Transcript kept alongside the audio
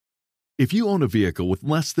If you own a vehicle with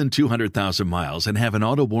less than 200,000 miles and have an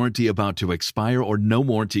auto warranty about to expire or no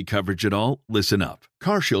warranty coverage at all, listen up.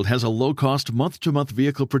 CarShield has a low-cost month-to-month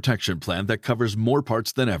vehicle protection plan that covers more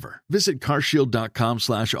parts than ever. Visit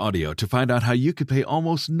carshield.com/audio to find out how you could pay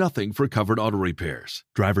almost nothing for covered auto repairs.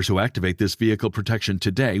 Drivers who activate this vehicle protection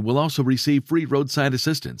today will also receive free roadside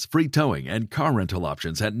assistance, free towing, and car rental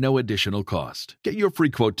options at no additional cost. Get your free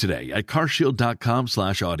quote today at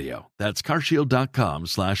carshield.com/audio. That's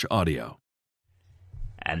carshield.com/audio.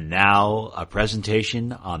 And now, a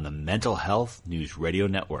presentation on the Mental Health News Radio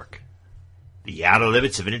Network. The Outer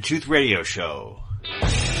Limits of Inner Truth Radio Show.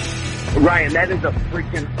 Ryan, that is a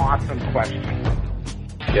freaking awesome question.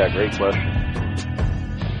 Yeah, great question.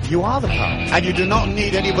 You are the power, and you do not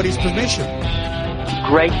need anybody's permission.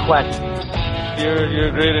 Great question. You're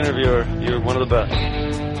a great interviewer. You're one of the best.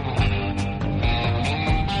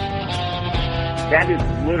 That is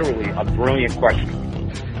literally a brilliant question.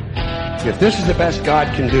 If this is the best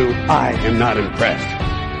God can do, I am not impressed.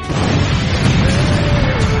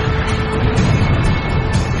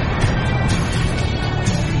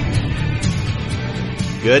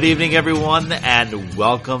 Good evening, everyone, and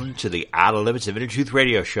welcome to the Outer Limits of Inner Truth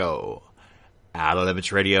Radio Show.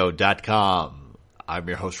 OuterLimitsRadio.com. I'm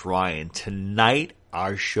your host, Ryan. Tonight,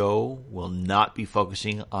 our show will not be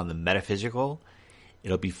focusing on the metaphysical.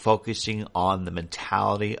 It'll be focusing on the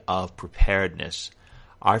mentality of preparedness.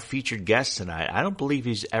 Our featured guest tonight, I don't believe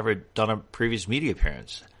he's ever done a previous media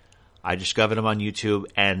appearance. I discovered him on YouTube,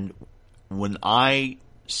 and when I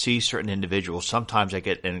see certain individuals, sometimes I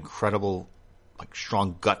get an incredible,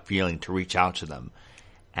 strong gut feeling to reach out to them.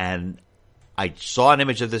 And I saw an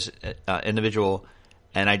image of this individual,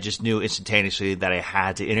 and I just knew instantaneously that I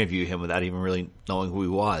had to interview him without even really knowing who he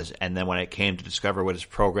was. And then when I came to discover what his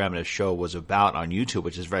program and his show was about on YouTube,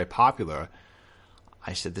 which is very popular,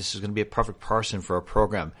 I said, this is going to be a perfect person for a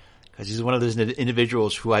program, because he's one of those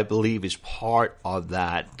individuals who I believe is part of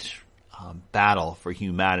that battle for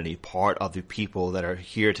humanity, part of the people that are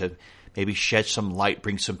here to maybe shed some light,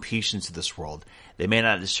 bring some peace into this world. They may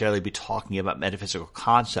not necessarily be talking about metaphysical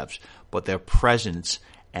concepts, but their presence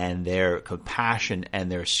and their compassion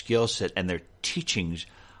and their skill set and their teachings,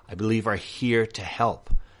 I believe, are here to help.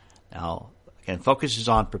 Now, again, focus is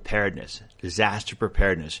on preparedness, disaster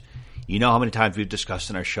preparedness. You know how many times we've discussed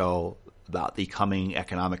in our show about the coming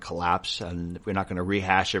economic collapse, and we're not going to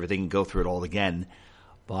rehash everything and go through it all again.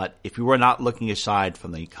 But if we were not looking aside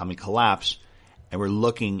from the coming collapse and we're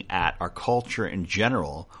looking at our culture in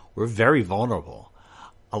general, we're very vulnerable.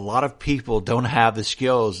 A lot of people don't have the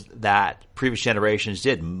skills that previous generations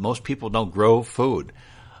did. Most people don't grow food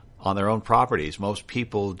on their own properties. Most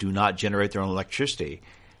people do not generate their own electricity.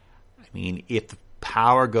 I mean, if the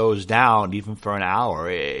power goes down even for an hour,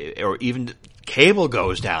 or even cable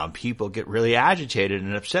goes down, people get really agitated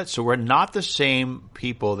and upset. So we're not the same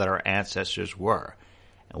people that our ancestors were.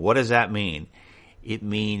 And what does that mean? It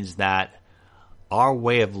means that our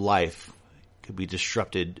way of life could be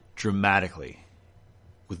disrupted dramatically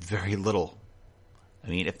with very little. I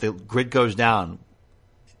mean, if the grid goes down,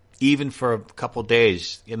 even for a couple of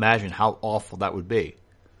days, imagine how awful that would be.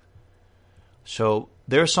 So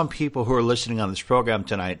there are some people who are listening on this program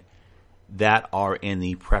tonight that are in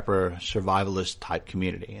the prepper survivalist type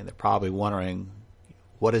community, and they're probably wondering,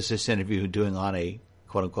 what is this interview doing on a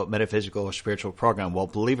quote-unquote metaphysical or spiritual program? Well,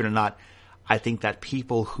 believe it or not, I think that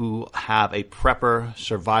people who have a prepper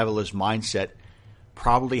survivalist mindset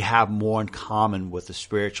probably have more in common with the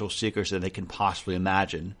spiritual seekers than they can possibly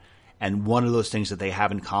imagine. And one of those things that they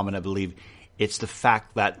have in common, I believe, it's the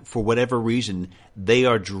fact that for whatever reason, they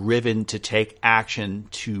are driven to take action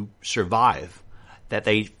to survive, that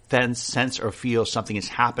they sense or feel something is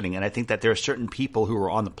happening. And I think that there are certain people who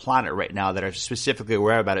are on the planet right now that are specifically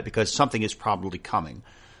aware about it because something is probably coming.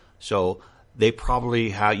 So you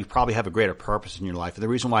probably have a greater purpose in your life. And the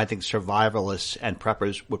reason why I think survivalists and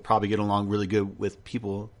preppers would probably get along really good with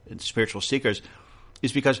people and spiritual seekers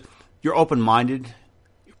is because you're open-minded.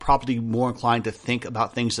 You're probably more inclined to think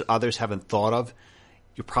about things that others haven't thought of.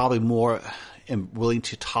 You're probably more willing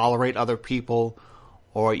to tolerate other people,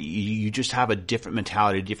 or you just have a different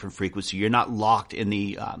mentality, a different frequency. You're not locked in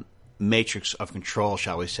the matrix of control,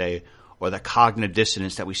 shall we say, or the cognitive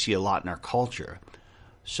dissonance that we see a lot in our culture.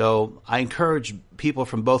 So I encourage people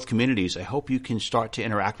from both communities. I hope you can start to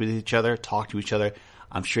interact with each other, talk to each other.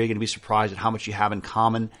 I'm sure you're going to be surprised at how much you have in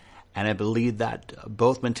common. And I believe that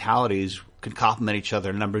both mentalities can complement each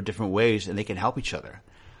other in a number of different ways, and they can help each other.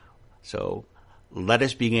 So let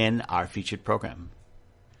us begin our featured program.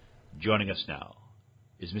 Joining us now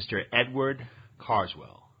is Mr. Edward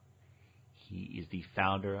Carswell. He is the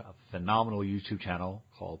founder of a phenomenal YouTube channel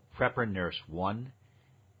called Prepper Nurse One.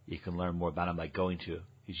 You can learn more about him by going to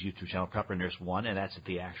his YouTube channel, Prepper Nurse 1, and that's at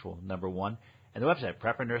the actual number 1, and the website,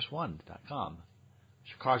 preppernurse1.com.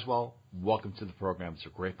 Mr. Carswell, welcome to the program. It's a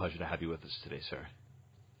great pleasure to have you with us today, sir.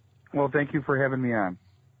 Well, thank you for having me on.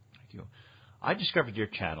 Thank you. I discovered your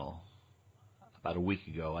channel about a week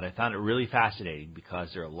ago, and I found it really fascinating because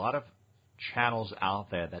there are a lot of channels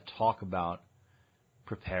out there that talk about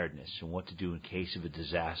preparedness and what to do in case of a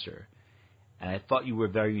disaster. And I thought you were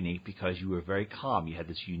very unique because you were very calm. You had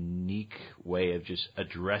this unique way of just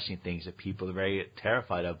addressing things that people are very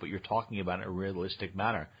terrified of, but you're talking about it in a realistic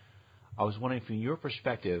manner. I was wondering, from your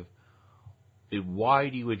perspective, why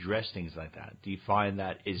do you address things like that? Do you find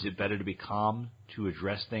that is it better to be calm to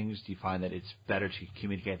address things? Do you find that it's better to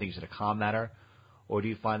communicate things in a calm manner? Or do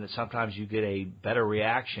you find that sometimes you get a better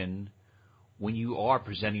reaction when you are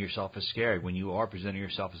presenting yourself as scared, when you are presenting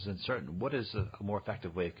yourself as uncertain? What is a more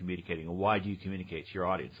effective way of communicating, and why do you communicate to your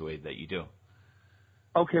audience the way that you do?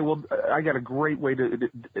 Okay, well, I got a great way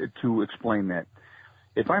to explain that.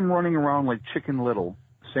 If I'm running around like Chicken Little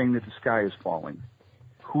saying that the sky is falling,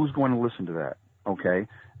 who's going to listen to that? Okay?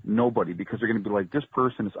 Nobody, because they're going to be like, this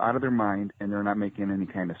person is out of their mind and they're not making any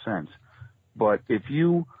kind of sense. But if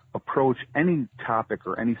you approach any topic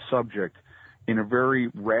or any subject in a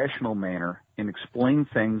very rational manner and explain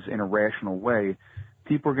things in a rational way,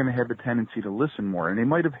 people are going to have a tendency to listen more. And they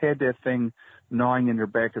might have had that thing gnawing in their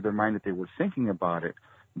back of their mind that they were thinking about it.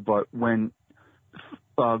 But when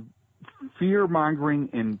fear-mongering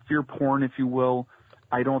and fear porn, if you will,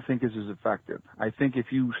 I don't think is as effective. I think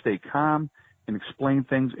if you stay calm and explain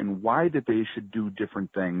things and why that they should do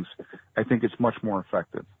different things, I think it's much more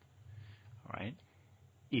effective. All right.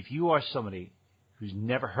 If you are somebody who's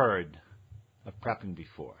never heard of prepping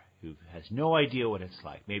before, who has no idea what it's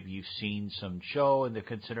like, maybe you've seen some show and they're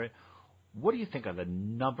considering, what do you think are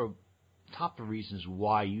the top reasons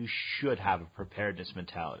why you should have a preparedness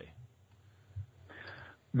mentality?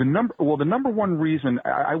 The number one reason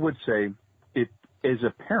I would say, it as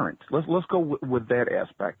a parent, let's go with that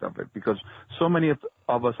aspect of it, because so many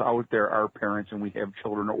of us out there are parents and we have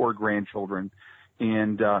children or grandchildren,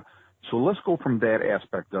 and so let's go from that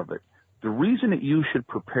aspect of it. The reason that you should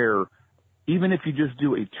prepare, even if you just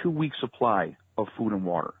do a 2-week supply of food and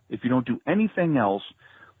water, if you don't do anything else,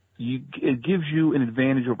 it gives you an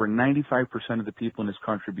advantage over 95% of the people in this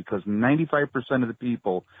country, because 95% of the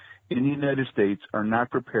people in the United States are not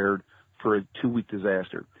prepared for a 2-week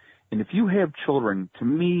disaster. And if you have children, to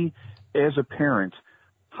me, as a parent,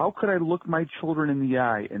 how could I look my children in the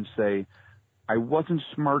eye and say, I wasn't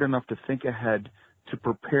smart enough to think ahead to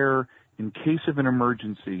prepare in case of an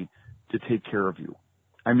emergency to take care of you?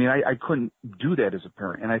 I mean, I couldn't do that as a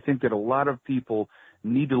parent. And I think that a lot of people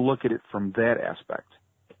need to look at it from that aspect.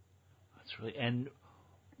 That's really, and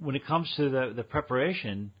when it comes to the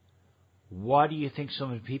preparation, why do you think so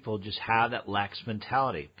many people just have that lax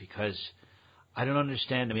mentality? Because I don't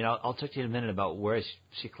understand. I mean, I'll talk to you in a minute about where I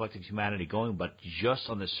see collective humanity going, but just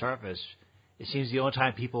on the surface, it seems the only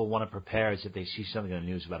time people want to prepare is if they see something on the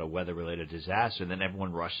news about a weather-related disaster, and then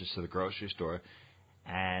everyone rushes to the grocery store,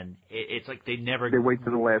 and it's like they wait to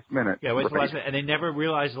the last minute. Yeah, wait to the last minute, and they never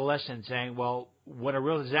realize the lesson, saying, well, when a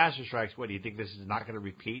real disaster strikes, what, do you think this is not going to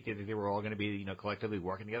repeat? Do you think they were all going to be, collectively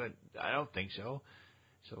working together? I don't think so.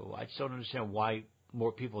 So I just don't understand why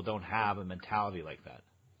more people don't have a mentality like that.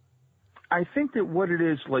 I think that what it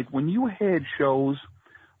is, like when you had shows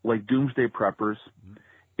like Doomsday Preppers,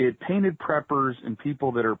 it painted preppers and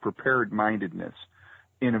people that are prepared-mindedness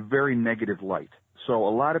in a very negative light. So a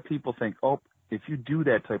lot of people think, oh, if you do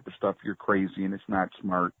that type of stuff, you're crazy and it's not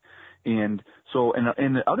smart. And so,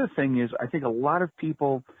 and the other thing is, I think a lot of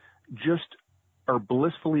people just are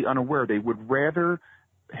blissfully unaware. They would rather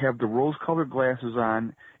have the rose-colored glasses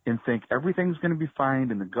on and think everything's going to be fine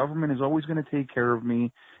and the government is always going to take care of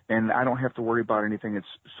me and I don't have to worry about anything. It's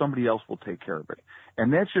somebody else will take care of it.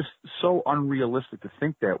 And that's just so unrealistic to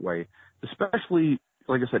think that way, especially,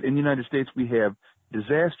 like I said, in the United States, we have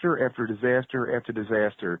disaster after disaster after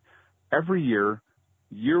disaster every year,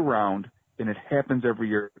 year-round, and it happens every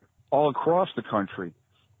year all across the country.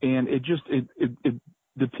 And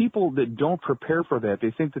the people that don't prepare for that,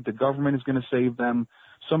 they think that the government is going to save them,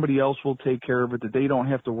 somebody else will take care of it, that they don't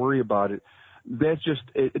have to worry about it. That's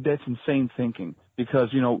insane thinking, because,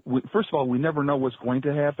 first of all, we never know what's going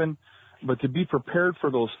to happen, but to be prepared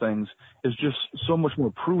for those things is just so much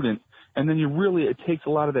more prudent. And then it takes a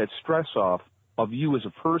lot of that stress off of you as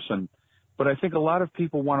a person. But I think a lot of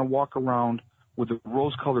people want to walk around with the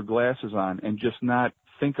rose-colored glasses on and just not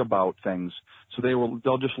think about things. So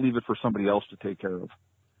they'll just leave it for somebody else to take care of.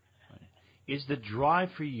 Is the drive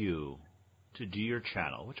for you to do your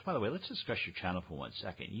channel, which, by the way, let's discuss your channel for 1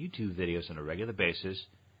 second. You do videos on a regular basis.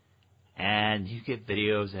 And you get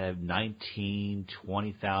videos that have 19,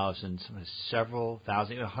 20,000, some several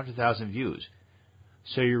thousand, even 100,000 views.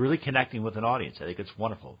 So you're really connecting with an audience. I think it's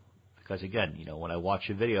wonderful because, again, when I watch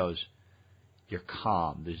your videos, you're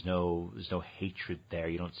calm. There's no hatred there.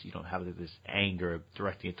 You don't have this anger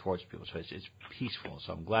directing it towards people. So it's peaceful.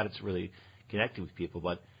 So I'm glad it's really connecting with people.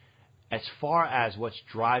 But as far as what's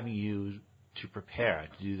driving you to prepare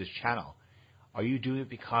to do this channel, are you doing it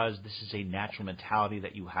because this is a natural mentality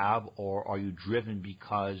that you have, or are you driven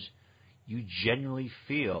because you genuinely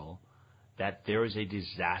feel that there is a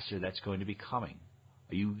disaster that's going to be coming?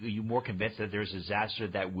 Are you more convinced that there's a disaster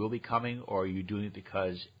that will be coming, or are you doing it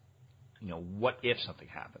because, what if something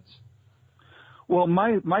happens? Well,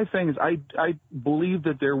 my thing is I believe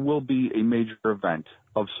that there will be a major event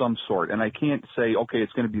of some sort, and I can't say, okay,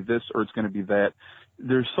 it's going to be this or it's going to be that.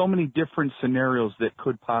 There's so many different scenarios that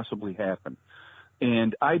could possibly happen.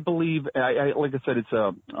 And I believe, like I said, it's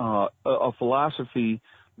a philosophy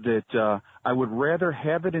that I would rather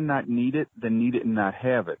have it and not need it than need it and not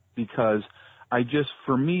have it. Because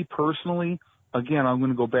for me personally, again, I'm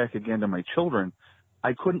going to go back again to my children.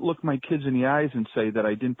 I couldn't look my kids in the eyes and say that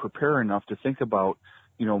I didn't prepare enough to think about,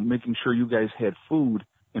 making sure you guys had food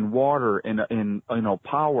and water and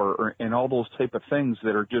power and all those type of things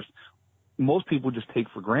that are just, most people just take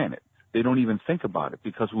for granted. They don't even think about it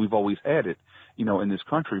because we've always had it, in this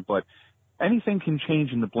country. But anything can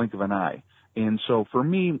change in the blink of an eye. And so for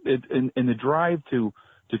me, in the drive to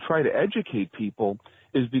try to educate people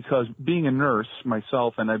is because being a nurse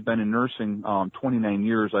myself, and I've been in nursing 29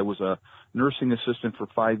 years. I was a nursing assistant for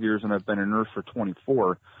 5 years, and I've been a nurse for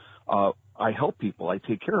 24. I help people. I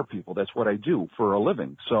take care of people. That's what I do for a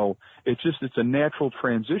living. So it's a natural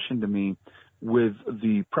transition to me with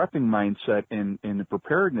the prepping mindset and the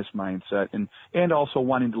preparedness mindset and also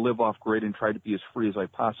wanting to live off grid and try to be as free as I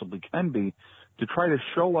possibly can be, to try to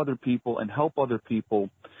show other people and help other people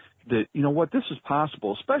that, this is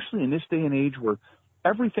possible, especially in this day and age where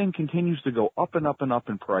everything continues to go up and up and up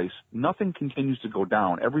in price. Nothing continues to go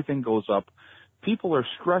down. Everything goes up. People are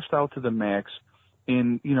stressed out to the max.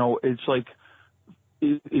 And, it's like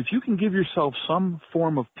if you can give yourself some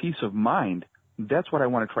form of peace of mind, that's what I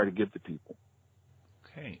want to try to give to people.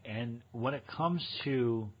 Okay, and when it comes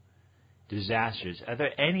to disasters, are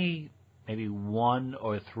there any, maybe one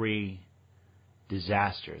or three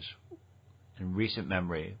disasters in recent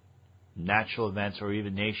memory, natural events or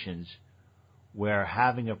even nations, where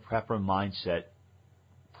having a prepper mindset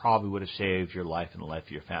probably would have saved your life and the life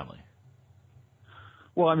of your family?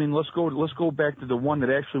 Well, I mean, let's go back to the one that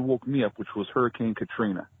actually woke me up, which was Hurricane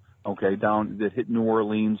Katrina. Okay, that hit New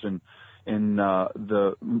Orleans and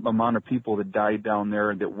the amount of people that died down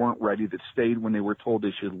there that weren't ready, that stayed when they were told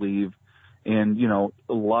they should leave. And,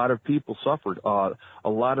 a lot of people suffered. A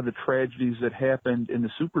lot of the tragedies that happened in the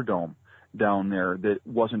Superdome down there that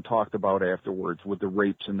wasn't talked about afterwards, with the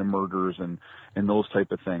rapes and the murders and those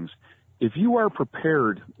type of things. If you are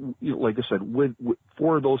prepared, like I said,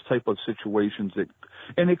 for those type of situations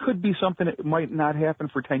and it could be something that might not happen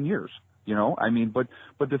for 10 years, but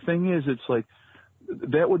the thing is, it's like,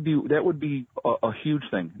 that would be a huge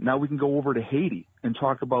thing. Now we can go over to Haiti and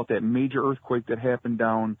talk about that major earthquake that happened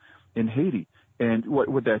down in Haiti. And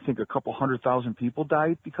I think a couple 100,000 people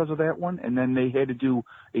died because of that one. And then they had to do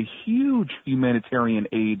a huge humanitarian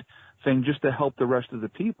aid thing just to help the rest of the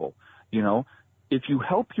people. If you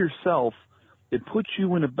help yourself, it puts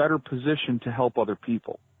you in a better position to help other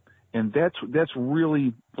people. And that's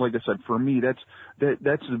really, like I said, for me, that's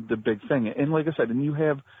the big thing. And like I said, and you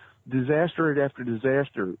have disaster after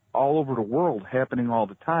disaster all over the world happening all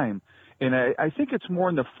the time. And I think it's more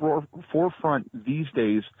in the forefront these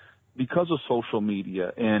days because of social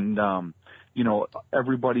media and,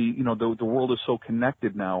 everybody, the world is so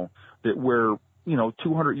connected now that where,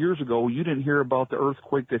 200 years ago, you didn't hear about the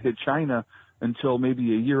earthquake that hit China until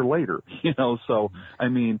maybe a year later, so,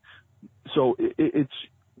 it's,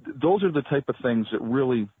 those are the type of things that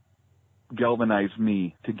really galvanized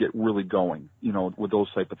me to get really going, with those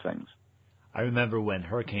type of things. I remember when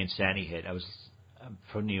Hurricane Sandy hit, I was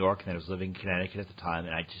from New York and I was living in Connecticut at the time,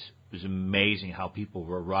 and it was amazing how people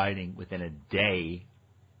were riding within a day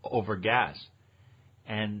over gas.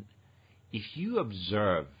 And if you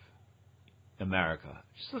observe America,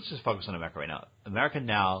 let's just focus on America right now. America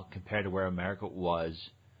now compared to where America was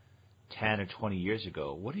 10 or 20 years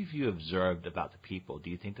ago, what have you observed about the people? Do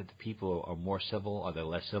you think that the people are more civil? Are they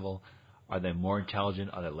less civil? Are they more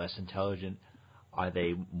intelligent? Are they less intelligent? Are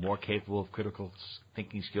they more capable of critical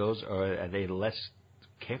thinking skills, or are they less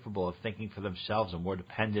capable of thinking for themselves and more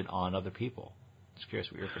dependent on other people? Just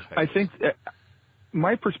curious what your perspective is.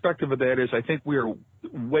 my perspective of that is I think we are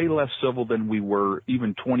way less civil than we were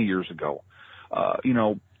even 20 years ago.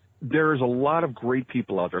 There's a lot of great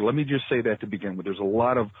people out there. Let me just say that to begin with. There's a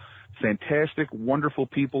lot of fantastic, wonderful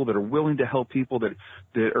people that are willing to help people that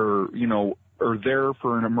are, are there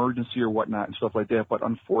for an emergency or whatnot and stuff like that. But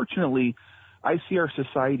unfortunately, I see our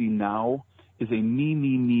society now is a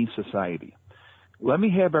me society. Let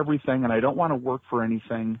me have everything, and I don't want to work for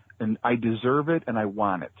anything, and I deserve it, and I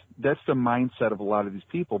want it. That's the mindset of a lot of these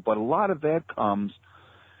people. But a lot of that comes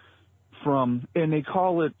from, and they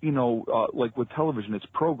call it, like with television, it's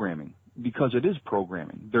programming, because it is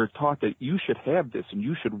programming. They're taught that you should have this, and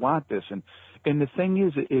you should want this. And the thing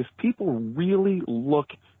is, if people really look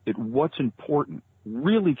at what's important,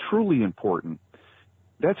 really, truly important,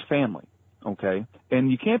 that's family, okay?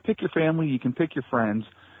 And you can't pick your family, you can pick your friends.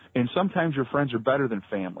 And sometimes your friends are better than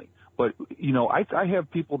family. But, I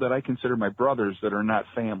have people that I consider my brothers that are not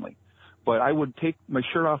family. But I would take my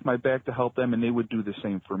shirt off my back to help them, and they would do the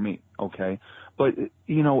same for me, okay? But,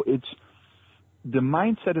 it's the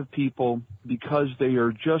mindset of people, because they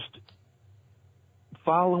are just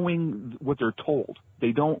following what they're told.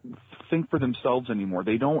 They don't think for themselves anymore.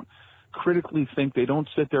 They don't critically think. They don't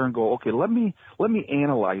sit there and go, okay, let me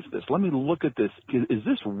analyze this. Let me look at this. Is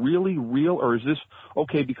this really real, or is this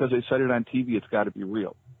okay because they said it on TV, it's got to be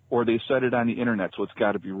real, or they said it on the internet, so it's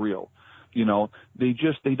got to be real.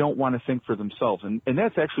 They don't want to think for themselves, and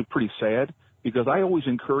that's actually pretty sad, because I always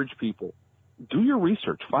encourage people, do your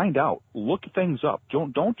research, find out, look things up.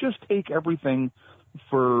 Don't just take everything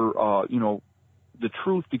for the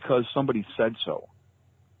truth because somebody said so.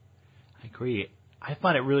 I agree. I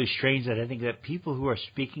find it really strange that I think that people who are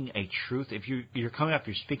speaking a truth, if you're coming up,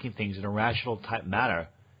 you're speaking things in a rational type manner,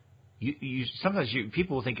 sometimes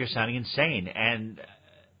people will think you're sounding insane, and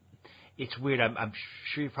it's weird. I'm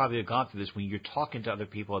sure you probably have gone through this when you're talking to other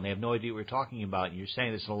people and they have no idea what you're talking about, and you're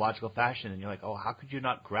saying this in a logical fashion, and you're like, oh, how could you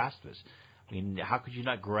not grasp this? I mean, how could you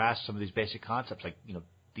not grasp some of these basic concepts, like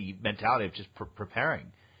the mentality of just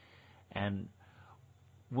preparing? And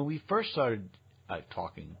when we first started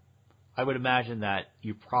talking, I would imagine that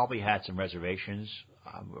you probably had some reservations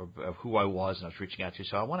of who I was and I was reaching out to.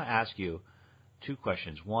 So I want to ask you two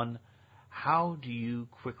questions. One, how do you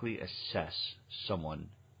quickly assess someone?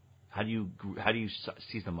 How do you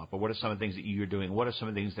seize them up? Or what are some of the things that you're doing? What are some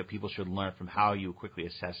of the things that people should learn from how you quickly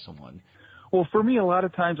assess someone? Well, for me, a lot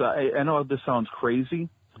of times, I know this sounds crazy,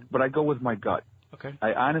 but I go with my gut. Okay.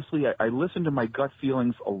 I honestly listen to my gut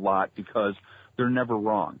feelings a lot because they're never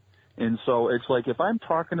wrong. And so it's like if I'm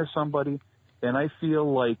talking to somebody and I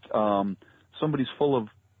feel like somebody's full of,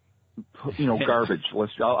 garbage.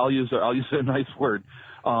 I'll use a nice word.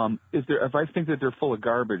 If I think that they're full of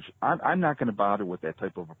garbage, I'm not going to bother with that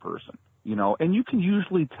type of a person. And you can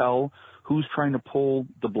usually tell who's trying to pull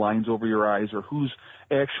the blinds over your eyes or who's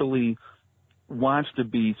actually wants to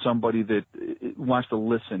be somebody that wants to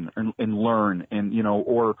listen and learn, and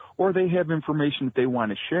or they have information that they want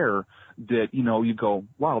to share that you go,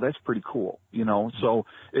 wow, that's pretty cool. So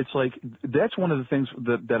it's like that's one of the things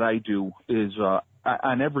that I do is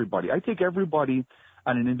on everybody. I take everybody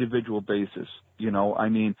on an individual basis. I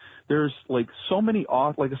mean, there's like so many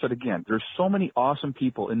like I said again, there's so many awesome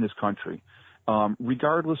people in this country,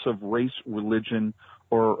 regardless of race, religion,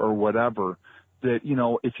 or whatever. That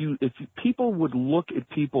if people would look at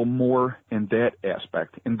people more in that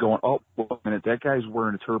aspect and going, oh, wait a minute, that guy's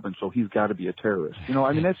wearing a turban, so he's got to be a terrorist.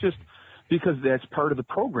 I mean, that's just because that's part of the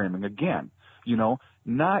programming. Again,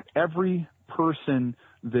 not every person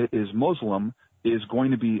that is Muslim is going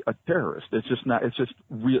to be a terrorist. It's just not. It's just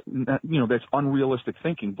that's unrealistic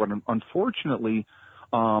thinking. But unfortunately,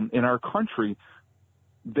 in our country,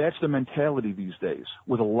 that's the mentality these days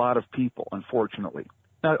with a lot of people. Unfortunately.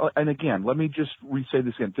 Now, and again, let me just re-say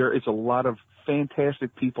this again. There is a lot of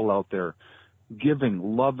fantastic people out there,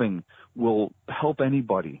 giving, loving, will help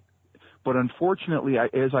anybody. But unfortunately,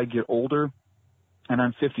 as I get older, and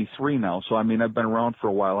I'm 53 now, so I mean I've been around for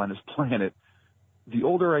a while on this planet. The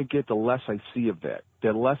older I get, the less I see of that.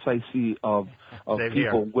 The less I see of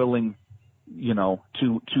people willing,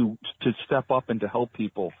 to step up and to help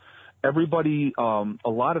people. Everybody, a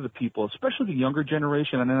lot of the people, especially the younger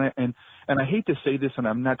generation, and I hate to say this, and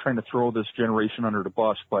I'm not trying to throw this generation under the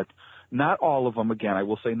bus, but not all of them. Again, I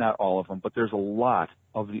will say not all of them, but there's a lot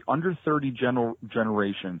of the under 30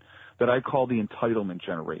 generation that I call the entitlement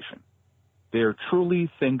generation. They truly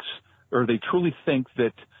think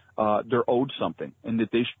that they're owed something, and that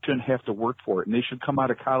they shouldn't have to work for it, and they should come out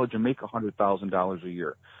of college and make $100,000 a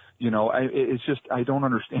year. It's just I don't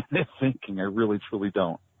understand that thinking. I really, truly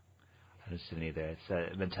don't. Understand either.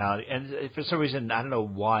 It's a mentality, and for some reason I don't know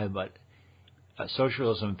why, but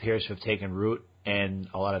socialism appears to have taken root and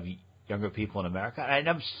a lot of younger people in America. And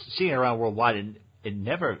I'm seeing it around worldwide, and it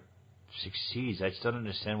never succeeds. I just don't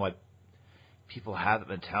understand why people have that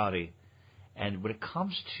mentality. And when it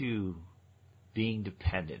comes to being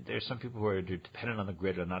dependent, there's some people who are dependent on the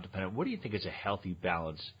grid or not dependent. What do you think is a healthy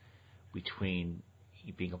balance between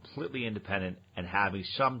being completely independent and having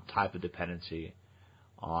some type of dependency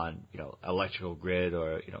on, electrical grid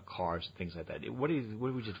or, cars and things like that? What do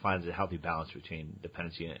we just find as a healthy balance between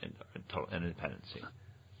dependency and total independency?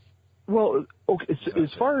 Well, okay. As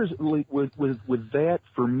far as like, with that,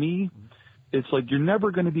 for me, it's like you're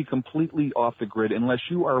never going to be completely off the grid unless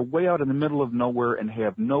you are way out in the middle of nowhere and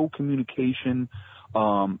have no communication,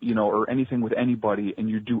 or anything with anybody, and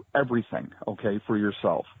you do everything, okay, for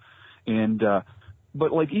yourself. And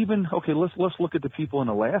but like even let's look at the people in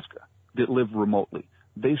Alaska that live remotely.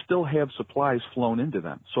 They still have supplies flown into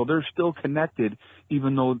them, so they're still connected,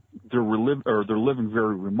 even though they're living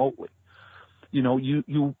very remotely.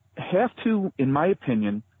 You have to, in my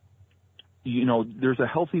opinion, there's a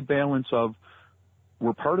healthy balance of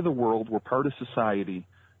we're part of the world, we're part of society.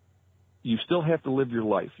 You still have to live your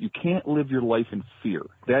life. You can't live your life in fear.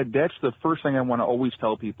 That's the first thing I want to always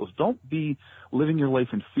tell people is don't be living your life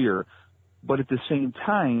in fear, but at the same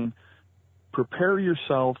time, prepare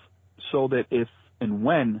yourself so that if and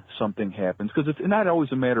when something happens, because it's not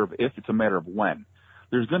always a matter of if, it's a matter of when.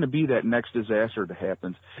 There's going to be that next disaster that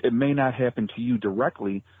happens. It may not happen to you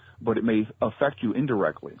directly, but it may affect you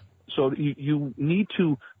indirectly. So you need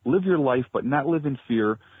to live your life, but not live in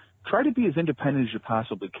fear. Try to be as independent as you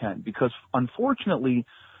possibly can, because unfortunately,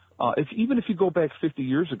 even if you go back 50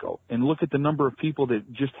 years ago and look at the number of people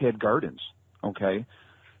that just had gardens, okay?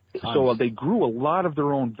 So they grew a lot of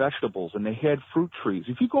their own vegetables, and they had fruit trees.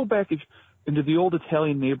 If you go back into the old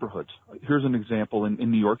Italian neighborhoods, here's an example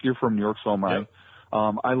in New York. You're from New York, so am I. Yep.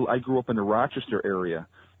 I grew up in the Rochester area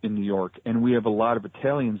in New York, and we have a lot of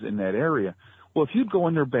Italians in that area. Well, if you'd go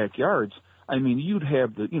in their backyards, I mean, you'd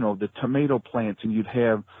have the tomato plants, and you'd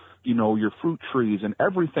have, your fruit trees, and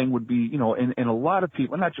everything would be, and a lot of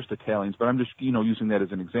people, not just Italians, but I'm just, using that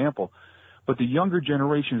as an example. But the younger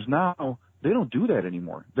generations now, they don't do that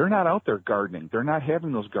anymore. They're not out there gardening. They're not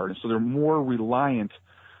having those gardens, so they're more reliant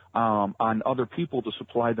on other people to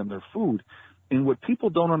supply them their food. And what people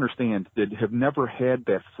don't understand that have never had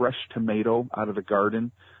that fresh tomato out of the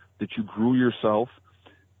garden that you grew yourself,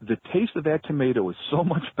 the taste of that tomato is so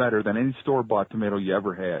much better than any store-bought tomato you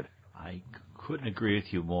ever had. I couldn't agree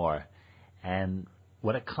with you more. And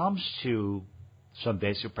when it comes to some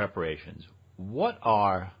basic preparations, what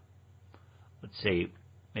are, let's say,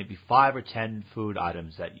 maybe 5 or 10 food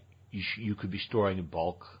items that you could be storing in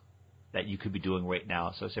bulk that you could be doing right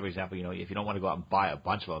now? So, say, for example, if you don't want to go out and buy a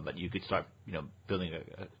bunch of them, but you could start, building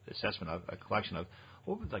an assessment of a collection of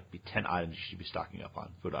what would be 10 items you should be stocking up on,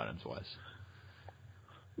 food items-wise?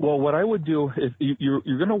 Well, what I would do is you're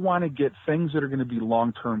going to want to get things that are going to be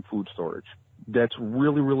long-term food storage. That's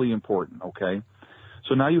really, really important, okay?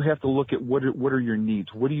 So now you have to look at what are your needs.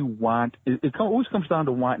 What do you want? It always comes down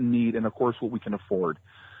to want and need, and, of course, what we can afford.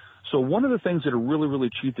 So one of the things that are really, really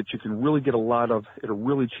cheap that you can really get a lot of at a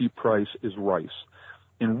really cheap price is rice.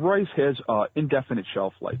 And rice has indefinite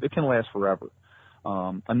shelf life. It can last forever.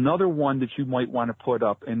 Another one that you might want to put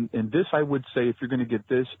up, and this I would say if you're going to get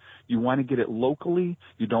this, you want to get it locally.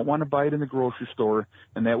 You don't want to buy it in the grocery store,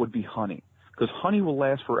 and that would be honey, because honey will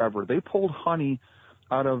last forever. They pulled honey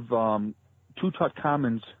out of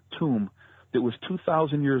Tutankhamun's tomb that was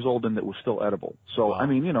 2,000 years old and that was still edible. So, wow. I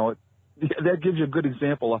mean, that gives you a good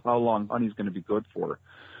example of how long honey's going to be good for.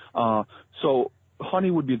 So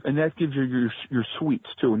honey would be, and that gives you your sweets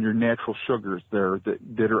too, and your natural sugars there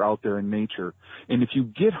that are out there in nature. And if you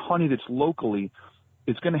get honey that's locally,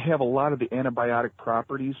 it's going to have a lot of the antibiotic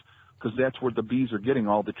properties, because that's where the bees are getting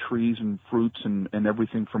all the trees and fruits and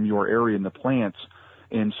everything from your area and the plants.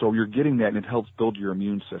 And so you're getting that, and it helps build your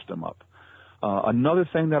immune system up. Another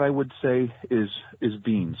thing that I would say is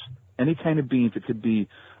beans. Any kind of beans. It could be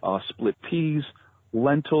split peas,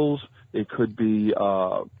 lentils. It could be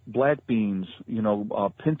black beans,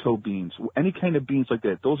 pinto beans, any kind of beans like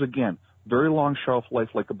that. Those, again, very long shelf life,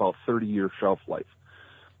 like about 30-year shelf life.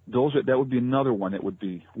 That would be another one that would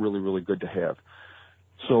be really, really good to have.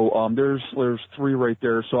 So there's 3 right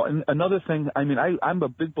there. So another thing, I mean, I'm a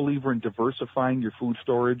big believer in diversifying your food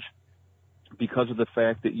storage because of the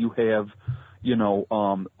fact that you have,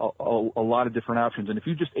 a lot of different options. And if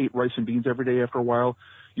you just ate rice and beans every day after a while,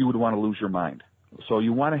 you would want to lose your mind. So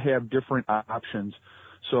you want to have different options.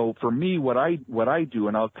 So for me, what I do,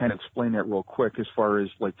 and I'll kind of explain that real quick as far as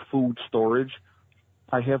like food storage,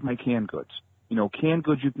 I have my canned goods. Canned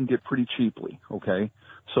goods you can get pretty cheaply, okay?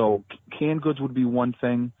 So canned goods would be one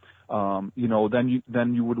thing.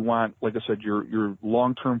 Then you would want, like I said, your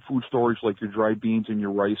long-term food storage, like your dry beans and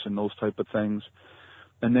your rice and those type of things.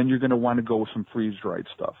 And then you're going to want to go with some freeze-dried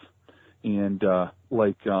stuff. And the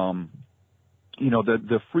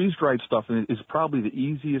freeze-dried stuff is probably the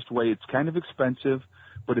easiest way. It's kind of expensive,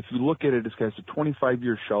 but if you look at it, it has a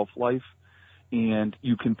 25-year shelf life, and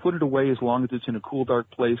you can put it away as long as it's in a cool, dark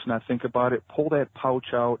place, not think about it. Pull that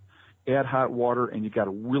pouch out, add hot water, and you got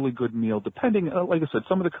a really good meal. Depending, like I said,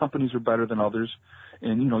 some of the companies are better than others,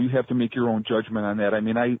 and, you have to make your own judgment on that. I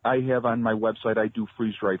mean, I have on my website, I do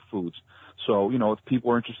freeze-dried foods. So, if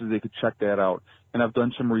people are interested, they could check that out. And I've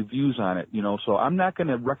done some reviews on it, so I'm not going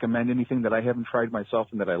to recommend anything that I haven't tried myself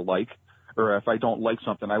and that I like. Or if I don't like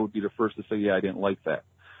something, I would be the first to say, yeah, I didn't like that.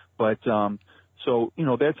 But,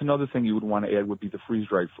 that's another thing you would want to add would be the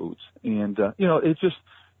freeze-dried foods. And, it's just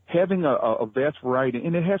having a vast variety,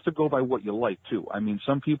 and it has to go by what you like, too. I mean,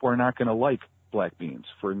 some people are not going to like black beans,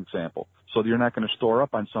 for example. So you're not going to store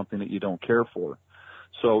up on something that you don't care for.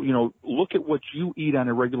 So, look at what you eat on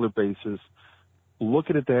a regular basis, look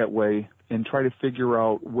at it that way, and try to figure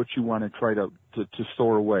out what you want to try to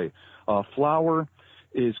store away. Flour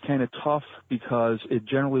is kind of tough because it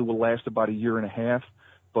generally will last about a year and a half.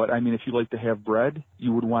 But, I mean, if you like to have bread,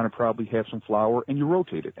 you would want to probably have some flour, and you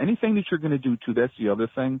rotate it. Anything that you're going to do, too, that's the other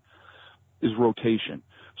thing, is rotation.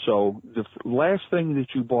 So the last thing that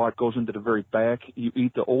you bought goes into the very back. You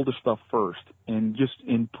eat the older stuff first, and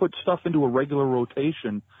put stuff into a regular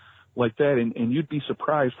rotation like that, and you'd be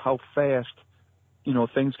surprised how fast,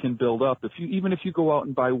 things can build up. Even if you go out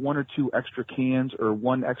and buy one or two extra cans or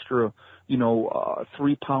one extra,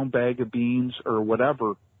 3-pound bag of beans or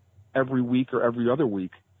whatever every week or every other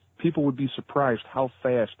week, people would be surprised how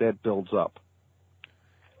fast that builds up.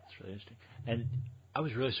 That's really interesting. And I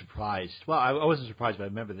was really surprised. Well, I wasn't surprised, but I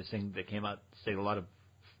remember this thing that came out saying a lot of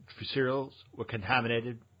cereals were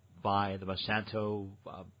contaminated by the Monsanto,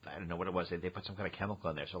 I don't know what it was. They put some kind of chemical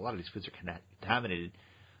in there. So a lot of these foods are contaminated.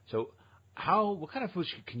 So what kind of foods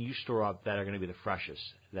can you store up that are going to be the freshest,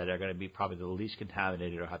 that are going to be probably the least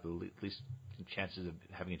contaminated or have the least chances of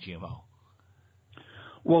having a GMO?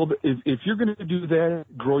 Well, if you're going to do that,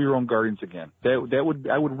 grow your own gardens again. First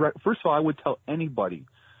of all, I would tell anybody,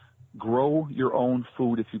 grow your own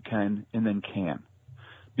food if you can, and then can.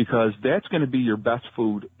 Because that's going to be your best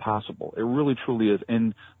food possible. It really, truly is.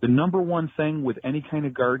 And the number one thing with any kind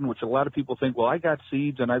of garden, which a lot of people think, well, I got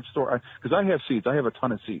seeds and I've stored, because I have seeds. I have a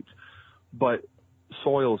ton of seeds. But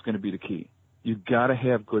soil is going to be the key. You've got to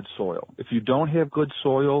have good soil. If you don't have good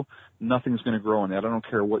soil, nothing's going to grow in that. I don't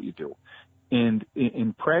care what you do. And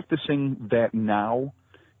in practicing that now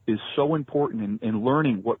is so important in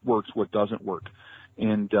learning what works, what doesn't work.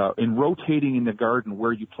 And in rotating in the garden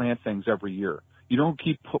where you plant things every year. You don't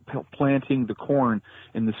keep planting the corn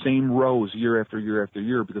in the same rows year after year after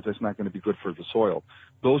year because that's not going to be good for the soil.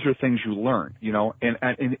 Those are things you learn,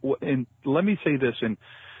 And let me say this, and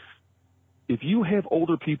if you have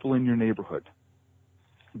older people in your neighborhood,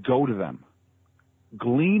 go to them.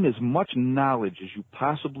 Glean as much knowledge as you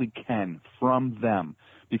possibly can from them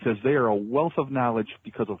because they are a wealth of knowledge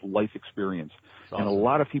because of life experience. Awesome. And a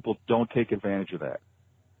lot of people don't take advantage of that.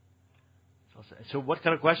 So what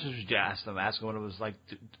kind of questions did you ask them? Ask them what it was like,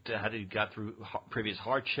 how did you got through previous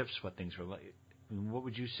hardships, what things were like. I mean, what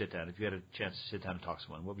would you sit down, if you had a chance to sit down and talk to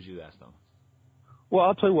someone, what would you ask them? Well,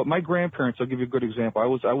 I'll tell you what, my grandparents, I'll give you a good example. I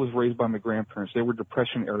was raised by my grandparents. They were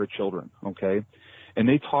Depression-era children, okay? And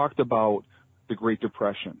they talked about the Great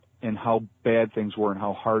Depression and how bad things were and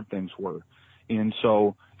how hard things were. And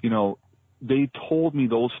so, they told me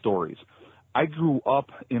those stories. I grew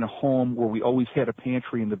up in a home where we always had a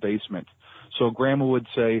pantry in the basement. So Grandma would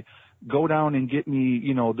say, go down and get me,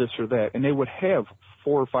 this or that. And they would have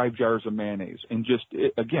 4 or 5 jars of mayonnaise. And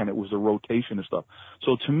it was a rotation of stuff.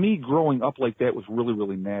 So to me, growing up like that was really,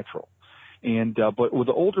 really natural. And, but with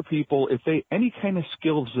the older people, any kind of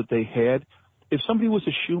skills that they had, if somebody was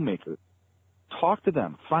a shoemaker, talk to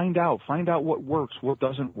them, find out what works, what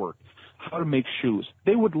doesn't work, how to make shoes.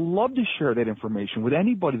 They would love to share that information with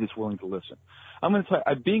anybody that's willing to listen. I'm going to tell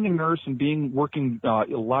you, being a nurse and working a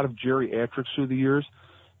lot of geriatrics through the years,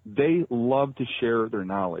 they love to share their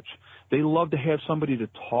knowledge. They love to have somebody to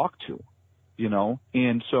talk to,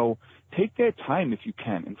 And so take that time if you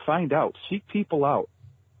can and find out. Seek people out.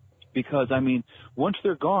 Because, once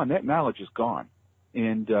they're gone, that knowledge is gone.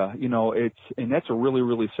 And, and that's a really,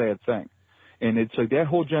 really sad thing. And it's like that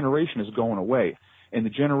whole generation is going away. And the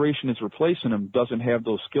generation that's replacing them doesn't have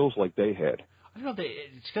those skills like they had. I don't know.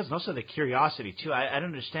 It's because also the curiosity, too. I don't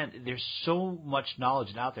understand. There's so much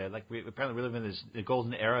knowledge out there. Like, apparently we live in the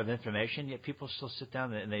golden era of information, yet people still sit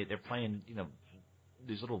down and they're playing,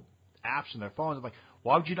 these little apps on their phones. I'm like,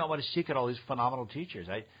 why would you not want to seek out all these phenomenal teachers?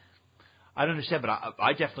 I don't understand, but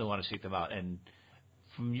I definitely want to seek them out. And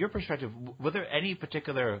from your perspective, were there any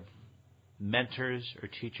particular mentors or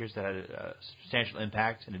teachers that had a substantial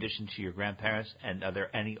impact in addition to your grandparents? And are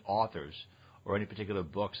there any authors or any particular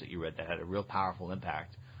books that you read that had a real powerful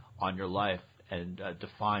impact on your life and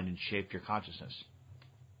defined and shaped your consciousness?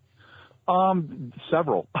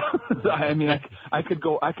 Several. I mean, I could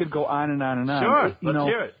go on and on and on. Sure, let's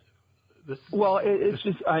hear it. Well, it's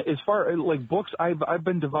just as far like books. I've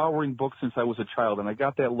been devouring books since I was a child, and I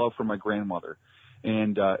got that love from my grandmother.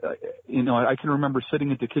 And I can remember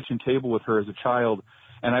sitting at the kitchen table with her as a child,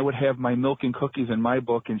 and I would have my milk and cookies in my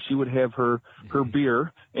book, and she would have her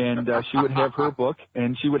beer, and she would have her book,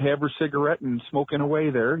 and she would have her cigarette and smoking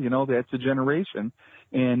away there. That's a generation.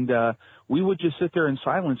 And we would just sit there in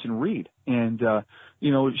silence and read. And it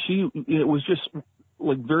was just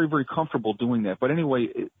like very, very comfortable doing that. But anyway,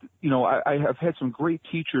 I have had some great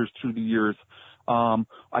teachers through the years. I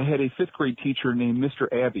had a fifth grade teacher named Mr.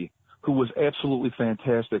 Abbey, who was absolutely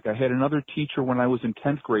fantastic. I had another teacher when I was in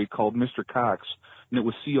 10th grade called Mr. Cox, and it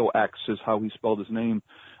was C-O-X is how he spelled his name.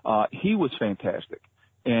 He was fantastic.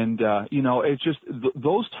 And, it's just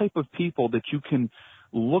those type of people that you can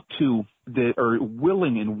look to that are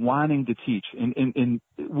willing and wanting to teach. And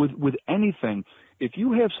with anything, if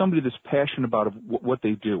you have somebody that's passionate about what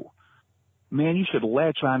they do, man, you should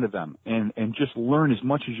latch onto them and just learn as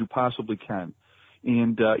much as you possibly can.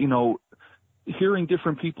 And, hearing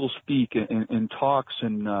different people speak and talks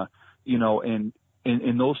and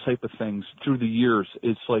those type of things through the years,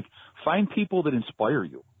 it's like find people that inspire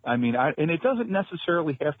you. I mean, and it doesn't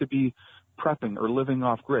necessarily have to be prepping or living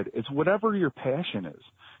off grid. It's whatever your passion is.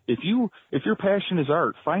 If your passion is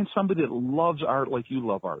art, find somebody that loves art like you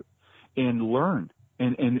love art and learn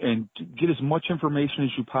and get as much information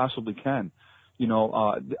as you possibly can.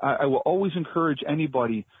 I will always encourage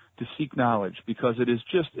anybody to seek knowledge because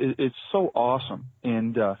it's so awesome.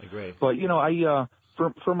 And, agree. But,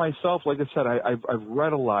 for myself, like I said, I've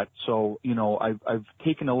read a lot. So, I've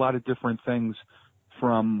taken a lot of different things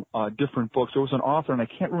from, different books. There was an author and I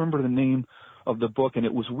can't remember the name of the book, and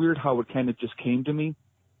it was weird how it kind of just came to me.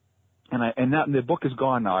 And the book is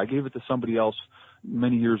gone now. I gave it to somebody else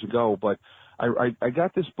many years ago, but I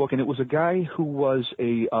got this book, and it was a guy who was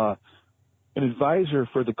an advisor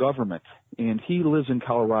for the government, and he lives in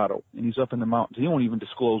Colorado, and he's up in the mountains. He won't even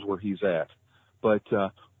disclose where he's at. But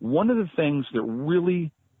one of the things that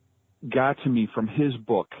really got to me from his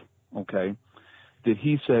book, okay, that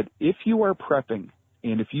he said, if you are prepping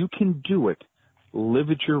and if you can do it, live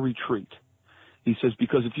at your retreat. He says,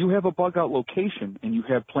 because if you have a bug out location and you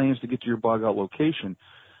have plans to get to your bug out location,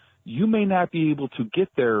 you may not be able to get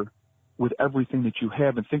there with everything that you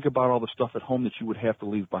have and think about all the stuff at home that you would have to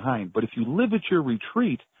leave behind. But if you live at your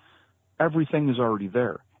retreat, everything is already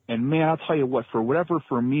there. And man, I'll tell you what,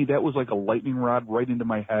 for me, that was like a lightning rod right into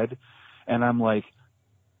my head. And I'm like,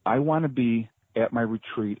 I want to be at my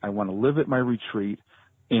retreat. I want to live at my retreat.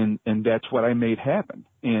 And that's what I made happen.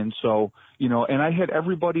 And so, and I had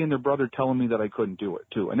everybody and their brother telling me that I couldn't do it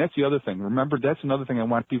too. And that's the other thing. Remember, that's another thing I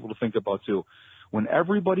want people to think about too. When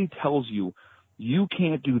everybody tells you, you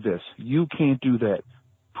can't do this, you can't do that,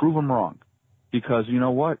 prove them wrong. Because you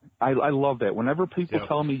know what? I love that. Whenever people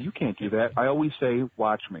tell me you can't do that, I always say,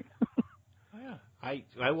 watch me. I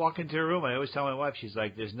walk into a room, I always tell my wife, she's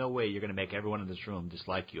like, there's no way you're going to make everyone in this room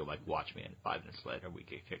dislike you. I'm like, watch me, and 5 minutes later, we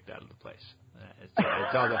get kicked out of the place. I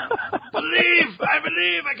tell them, I believe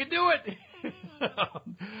I can do it.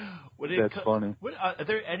 That's funny. Are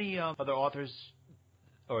there any other authors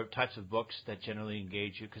or types of books that generally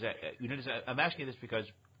engage you? Because I'm asking you this because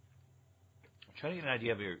I'm trying to get an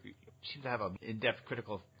idea of you seem to have an in-depth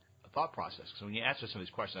critical thought process. So when you answer some of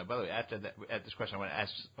these questions, by the way, after this question, I want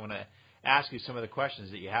to ask you some of the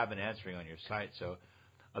questions that you have been answering on your site. So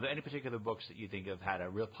are there any particular books that you think have had a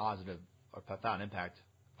real positive or profound impact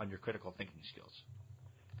on your critical thinking skills?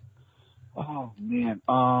 Oh, man.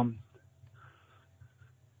 God,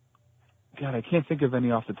 I can't think of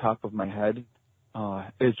any off the top of my head.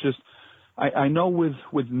 It's just, I know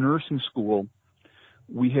with nursing school,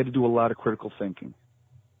 we had to do a lot of critical thinking.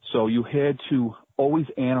 So you had to always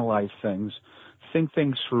analyze things, think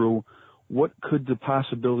things through. What could the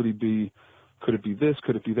possibility be? Could it be this?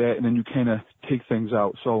 Could it be that? And then you kind of take things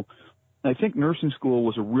out. So I think nursing school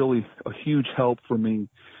was a huge help for me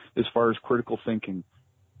as far as critical thinking,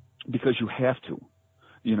 because you have to.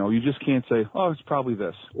 You just can't say, oh, it's probably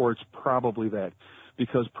this or it's probably that,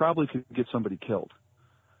 because probably could get somebody killed.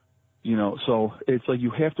 So it's like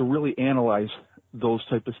you have to really analyze those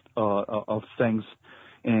type of things.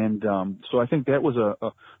 And so I think that was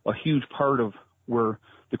a huge part of where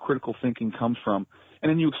the critical thinking comes from. And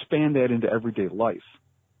then you expand that into everyday life,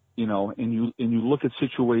 you know, and you look at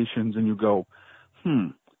situations and you go,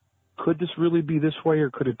 could this really be this way or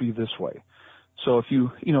could it be this way? So if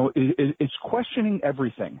it's questioning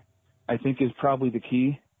everything, I think, is probably the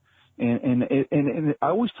key. And I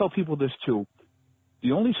always tell people this too.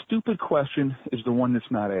 The only stupid question is the one that's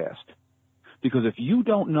not asked. Because if you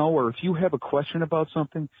don't know, or if you have a question about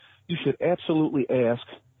something, you should absolutely ask,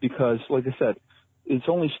 because, like I said, it's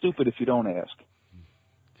only stupid if you don't ask.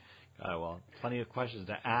 Well, plenty of questions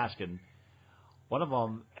to ask, and one of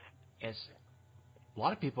them is a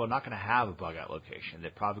lot of people are not going to have a bug out location. They're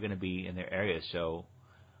probably going to be in their area. So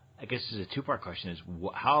I guess this is a two-part question: is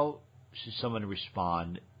how should someone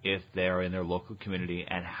respond if they're in their local community,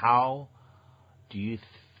 and how do you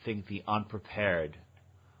think the unprepared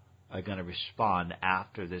are going to respond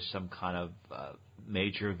after there's some kind of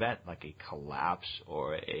major event like a collapse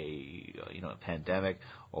or a pandemic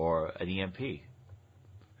or an EMP?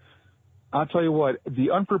 I'll tell you what,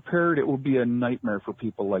 the unprepared, it will be a nightmare for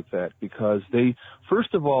people like that, because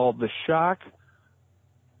first of all, the shock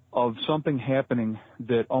of something happening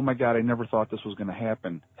that, oh my God, I never thought this was going to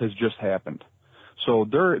happen, has just happened. So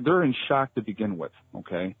they're in shock to begin with,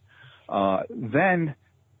 okay? Then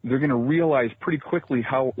they're going to realize pretty quickly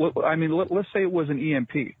let's say it was an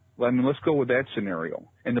EMP. Let's go with that scenario,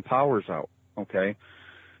 and the power's out, okay?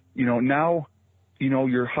 Now,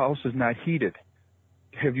 your house is not heated.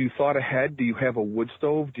 Have you thought ahead? Do you have a wood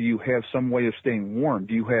stove? Do you have some way of staying warm?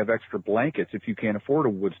 Do you have extra blankets if you can't afford a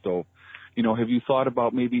wood stove? Have you thought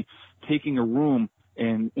about maybe taking a room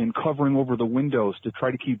and covering over the windows to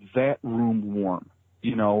try to keep that room warm?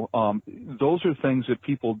 Those are things that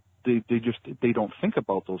people, they don't think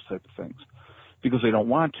about, those type of things, because they don't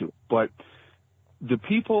want to. But the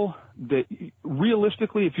people that,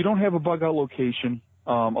 realistically, if you don't have a bug out location,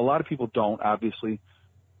 a lot of people don't, obviously,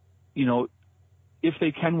 if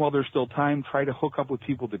they can, while there's still time, try to hook up with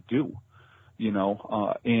people that do,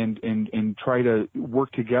 and try to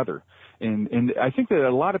work together. And I think that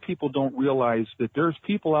a lot of people don't realize that there's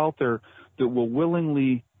people out there that will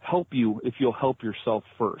willingly help you if you'll help yourself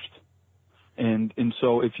first. And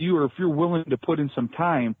so if you're willing to put in some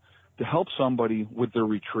time to help somebody with their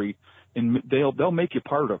retreat, and they'll make you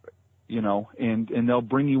part of it, and they'll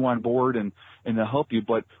bring you on board and they'll help you.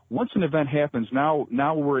 But once an event happens, now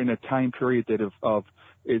we're in a time period that of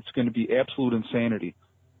it's going to be absolute insanity.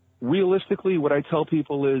 Realistically, what I tell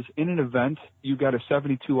people is, in an event, you got a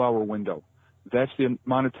 72-hour window. That's the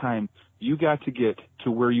amount of time you got to get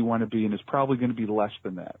to where you want to be, and it's probably going to be less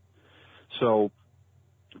than that. So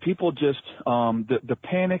people just, the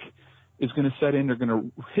panic is going to set in. They're going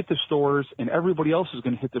to hit the stores, and everybody else is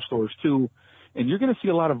going to hit the stores too. And you're going to see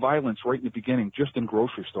a lot of violence right in the beginning, just in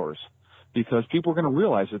grocery stores, because people are going to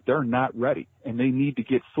realize that they're not ready and they need to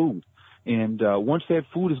get food. And once that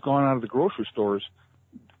food has gone out of the grocery stores,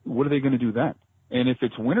 what are they going to do then? And if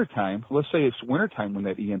it's wintertime, let's say it's wintertime when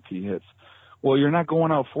that EMP hits, well, you're not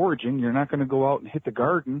going out foraging. You're not going to go out and hit the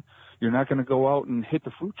garden. You're not going to go out and hit the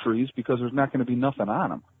fruit trees, because there's not going to be nothing on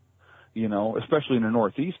them, especially in the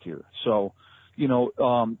Northeast here. So,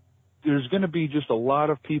 there's going to be just a lot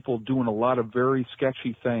of people doing a lot of very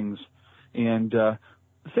sketchy things. And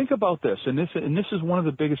think about this, and this is one of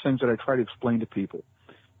the biggest things that I try to explain to people.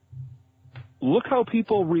 Look how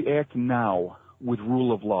people react now with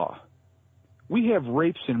rule of law. We have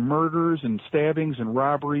rapes and murders and stabbings and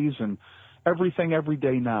robberies and everything every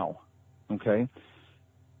day now, okay?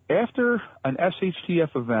 After an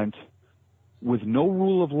SHTF event with no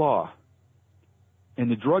rule of law, and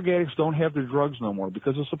the drug addicts don't have their drugs no more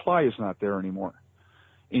because the supply is not there anymore,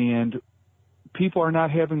 and people are not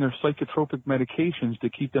having their psychotropic medications to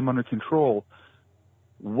keep them under control,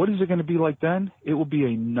 what is it going to be like then? It will be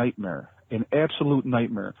a nightmare, an absolute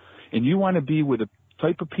nightmare. And you want to be with a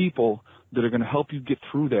type of people that are going to help you get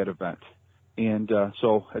through that event. And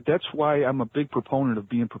so that's why I'm a big proponent of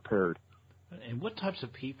being prepared. And what types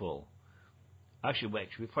of people? Actually, wait,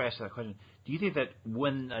 before I ask that question, do you think that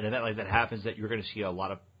when an event like that happens, that you're going to see a lot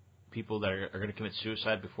of people that are going to commit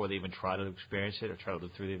suicide before they even try to experience it or try to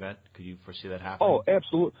live through the event? Could you foresee that happening? Oh,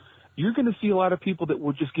 absolutely. You're going to see a lot of people that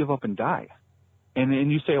will just give up and die.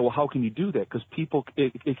 And you say, well, how can you do that? Because people,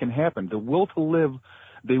 it can happen. The will to live,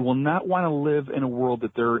 they will not want to live in a world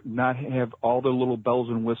that they're not have all the little bells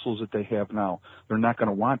and whistles that they have now. They're not going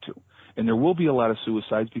to want to. And there will be a lot of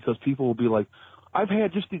suicides because people will be like, I've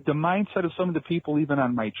had just the mindset of some of the people even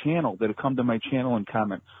on my channel that have come to my channel and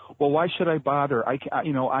comment, well, why should I bother?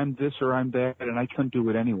 I'm this or I'm that, and I couldn't do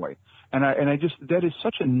it anyway. And I just, that is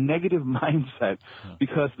such a negative mindset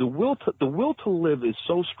because the will to live is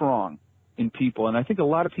so strong in people, and I think a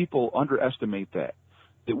lot of people underestimate that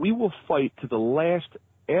we will fight to the last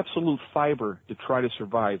absolute fiber to try to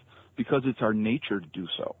survive because it's our nature to do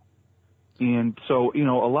so. And so, you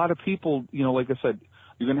know, a lot of people, you know, like I said,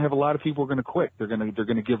 you're going to have a lot of people who are going to quit. They're going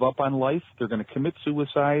to give up on life. They're going to commit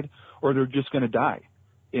suicide, or they're just going to die.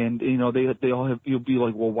 And, you know, they all have, you'll be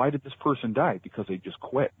like, well, why did this person die? Because they just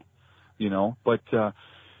quit, you know. But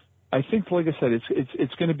I think, like I said,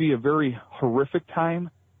 it's going to be a very horrific time.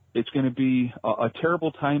 It's going to be a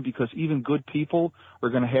terrible time because even good people are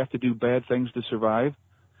going to have to do bad things to survive.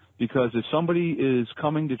 Because if somebody is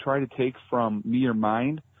coming to try to take from me or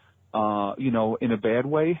mine, you know, in a bad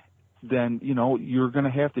way, then, you know, you're going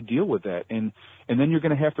to have to deal with that. And then you're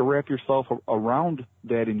going to have to wrap yourself around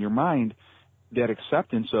that in your mind, that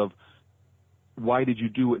acceptance of why did you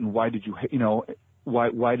do it and why did you know,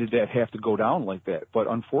 why did that have to go down like that? But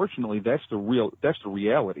unfortunately, that's the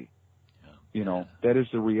reality. Yeah. You know, that is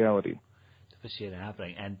the reality. To see it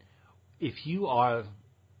happening. And if you're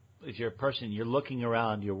a person, you're looking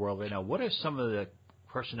around your world right now, what are some of the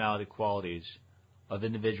personality qualities of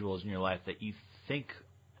individuals in your life that you think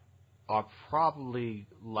are probably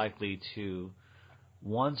likely to,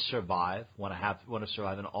 one, survive, want to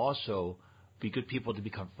survive, and also be good people to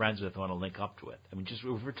become friends with, want to link up with? I mean, just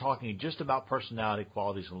if we're talking just about personality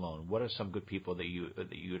qualities alone, what are some good people that you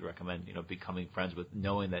would recommend, you know, becoming friends with,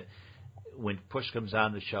 knowing that when push comes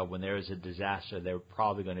down to shove, when there is a disaster, they're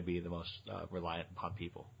probably going to be the most reliant upon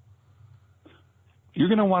people? You're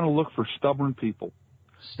going to want to look for stubborn people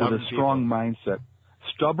with a strong mindset.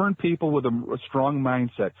 Stubborn people with a strong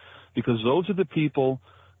mindset, because those are the people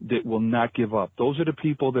that will not give up. Those are the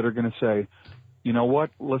people that are going to say, you know what,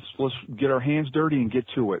 let's get our hands dirty and get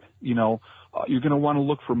to it. You know, you're going to want to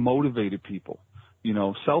look for motivated people, you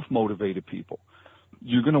know, self-motivated people.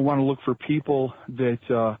 You're going to want to look for people that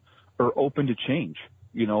are open to change,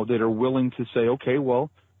 you know, that are willing to say, okay, well,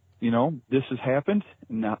 you know, this has happened.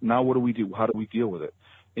 Now what do we do? How do we deal with it?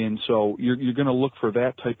 And so you're going to look for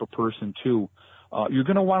that type of person too. You're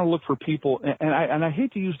going to want to look for people, and I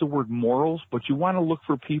hate to use the word morals, but you want to look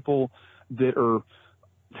for people that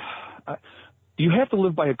are, you have to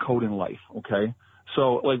live by a code in life, okay?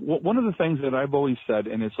 So, like, one of the things that I've always said,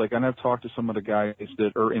 and it's like, and I've talked to some of the guys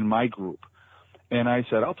that are in my group, and I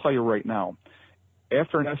said, I'll tell you right now,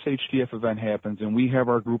 after an SHTF event happens and we have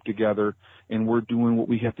our group together and we're doing what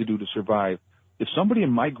we have to do to survive, if somebody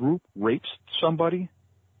in my group rapes somebody,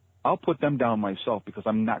 I'll put them down myself, because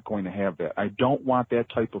I'm not going to have that. I don't want that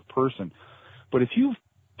type of person. But if you've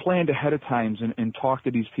planned ahead of times and talked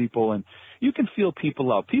to these people, and you can feel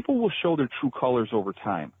people out, people will show their true colors over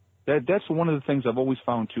time. That's one of the things I've always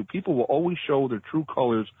found too. People will always show their true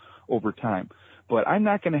colors over time. But I'm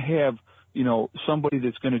not going to have, you know, somebody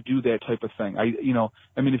that's going to do that type of thing.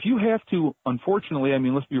 If you have to, unfortunately,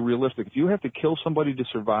 let's be realistic. If you have to kill somebody to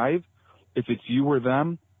survive, if it's you or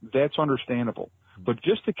them, that's understandable. But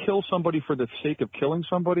just to kill somebody for the sake of killing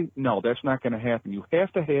somebody, no, that's not going to happen. You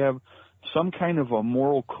have to have some kind of a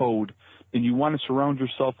moral code, and you want to surround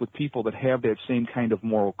yourself with people that have that same kind of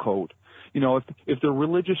moral code. You know, if they're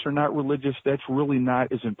religious or not religious, that's really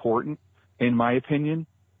not as important, in my opinion,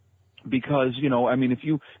 because, you know, if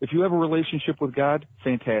you have a relationship with God,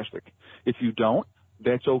 fantastic. If you don't,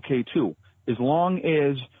 that's okay too. As long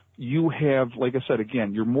as you have, like I said,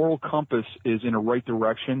 again, your moral compass is in a right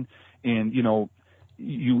direction, and, you know,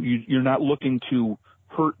 you're not looking to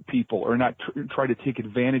hurt people or not try to take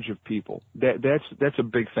advantage of people. That's a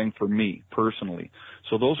big thing for me personally.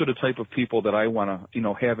 So those are the type of people that I want to, you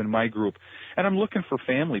know, have in my group. And I'm looking for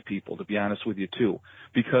family people, to be honest with you too,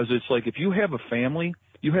 because it's like, if you have a family,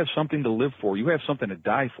 you have something to live for. You have something to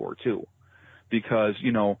die for too, because,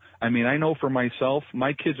 you know, I know for myself,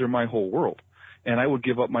 my kids are my whole world. And I would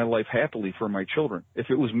give up my life happily for my children. If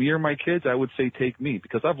it was me or my kids, I would say take me,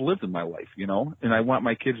 because I've lived in my life, you know, and I want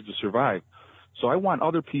my kids to survive. So I want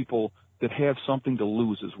other people that have something to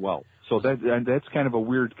lose as well. So that's kind of a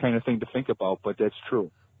weird kind of thing to think about, but that's true.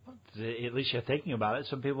 At least you're thinking about it.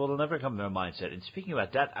 Some people will never come to their mindset. And speaking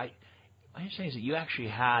about that, my understanding is that you actually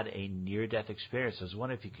had a near-death experience. I was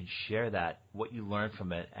wondering if you can share that, what you learned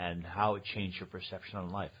from it, and how it changed your perception on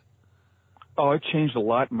life. Oh, it changed a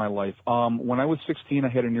lot in my life. When I was 16, I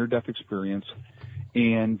had a near-death experience,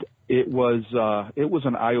 and it was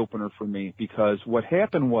an eye-opener for me, because what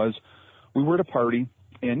happened was we were at a party,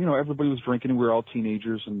 and, you know, everybody was drinking, and we were all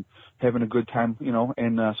teenagers and having a good time, you know,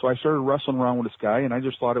 and so I started wrestling around with this guy, and I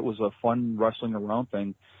just thought it was a fun wrestling around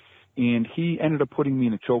thing, and he ended up putting me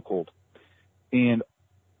in a chokehold. And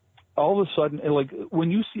all of a sudden, like,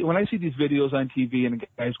 when I see these videos on TV and the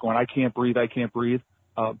guy's going, I can't breathe,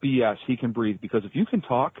 BS, he can breathe, because if you can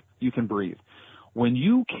talk, you can breathe. When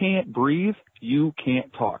you can't breathe, you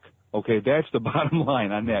can't talk. Okay, that's the bottom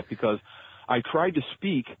line on that, because I tried to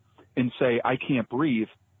speak and say I can't breathe,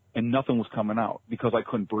 and nothing was coming out because I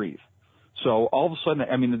couldn't breathe. So all of a sudden,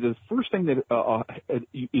 I mean, the first thing that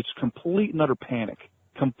it's complete and utter panic,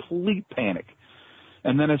 complete panic.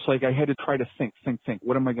 And then it's like I had to try to think.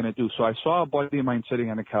 What am I going to do? So I saw a buddy of mine sitting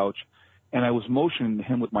on the couch, and I was motioning to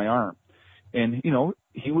him with my arm. And, you know,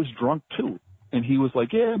 he was drunk too. And he was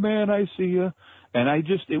like, yeah, man, I see you. And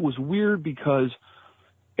it was weird because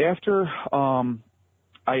after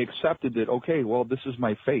I accepted that, okay, well, this is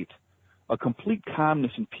my fate, a complete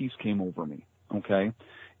calmness and peace came over me, okay?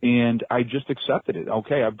 And I just accepted it.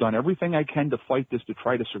 Okay, I've done everything I can to fight this, to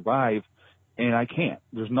try to survive, and I can't.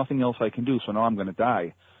 There's nothing else I can do, so now I'm going to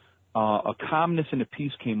die. A calmness and a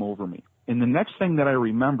peace came over me. And the next thing that I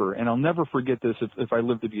remember, and I'll never forget this if I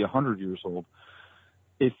live to be 100 years old,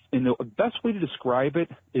 and the best way to describe it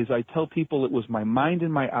is I tell people it was my mind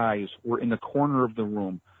and my eyes were in the corner of the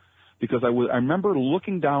room, because I remember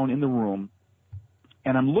looking down in the room,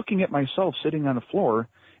 and I'm looking at myself sitting on the floor,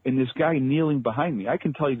 and this guy kneeling behind me. I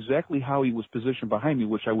can tell you exactly how he was positioned behind me,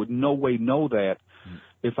 which I would no way know that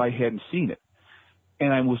if I hadn't seen it.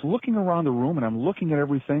 And I was looking around the room, and I'm looking at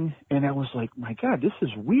everything, and I was like, my God, this is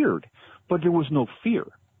weird. But there was no fear.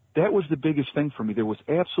 That was the biggest thing for me. There was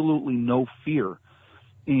absolutely no fear.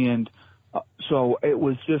 And so it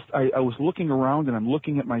was just, I was looking around, and I'm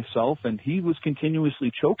looking at myself, and he was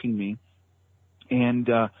continuously choking me. And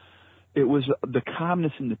it was the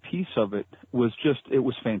calmness and the peace of it was just, it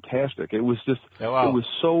was fantastic. It was just, oh, wow. It was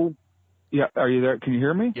so, yeah, are you there? Can you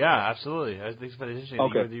hear me? Yeah, absolutely. I think it's very interesting.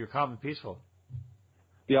 Okay. You're calm and peaceful.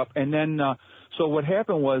 Yep. And then, so what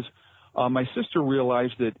happened was, my sister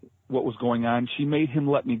realized that what was going on. She made him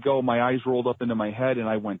let me go. My eyes rolled up into my head, and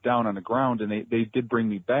I went down on the ground, and they did bring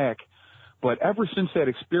me back. But ever since that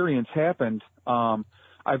experience happened,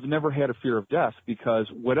 I've never had a fear of death, because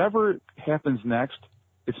whatever happens next,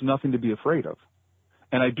 it's nothing to be afraid of.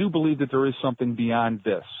 And I do believe that there is something beyond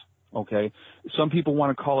this, okay? Some people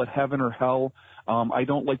want to call it heaven or hell. I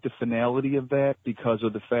don't like the finality of that, because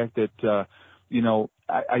of the fact that, you know,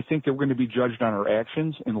 I think that we're going to be judged on our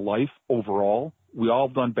actions in life overall. We all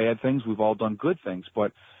have done bad things. We've all done good things.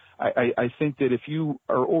 But I think that if you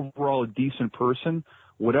are overall a decent person,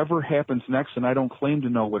 whatever happens next, and I don't claim to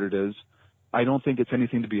know what it is, I don't think it's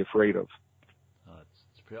anything to be afraid of.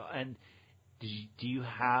 It's pretty, and do you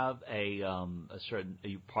have a certain, are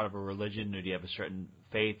you part of a religion, or do you have a certain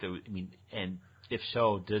faith? I mean, and if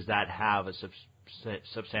so, does that have a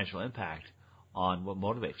substantial impact on what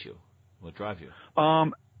motivates you, what drives you?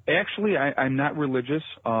 Actually, I'm not religious.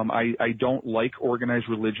 I don't like organized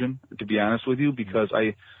religion, to be honest with you, because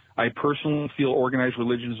I personally feel organized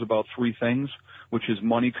religion is about three things, which is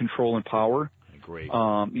money, control, and power. Great.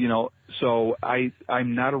 You know, so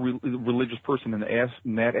I'm not a religious person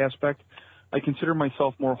in that aspect. I consider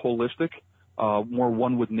myself more holistic, more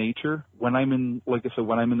one with nature. When I'm in, like I said,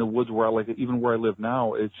 when I'm in the woods, even where I live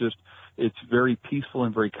now, it's very peaceful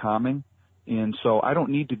and very calming. And so I don't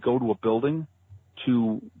need to go to a building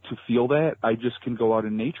to feel that. I just can go out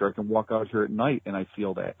in nature. I can walk out here at night and I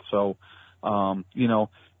feel that. So, you know,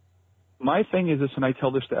 my thing is this, and I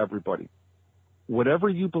tell this to everybody: whatever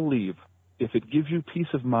you believe, if it gives you peace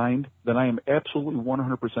of mind, then I am absolutely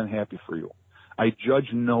 100% happy for you. I judge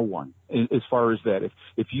no one as far as that.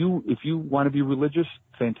 If you want to be religious,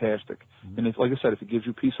 fantastic. Mm-hmm. And if, like I said, if it gives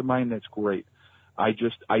you peace of mind, that's great.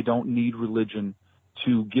 I don't need religion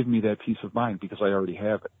to give me that peace of mind, because I already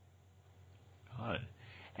have it. Good.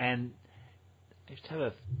 And I just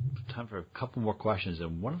have time for a couple more questions.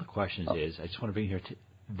 And one of the questions is, I just want to bring here,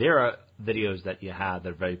 there are videos that you have that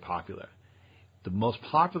are very popular. The most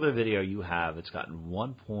popular video you have, it's gotten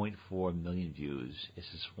 1.4 million views.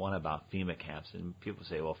 It's this one about FEMA camps. And people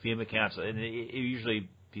say, well, FEMA camps, and usually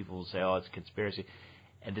people will say, oh, it's a conspiracy.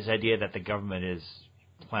 And this idea that the government is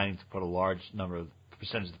planning to put a large number of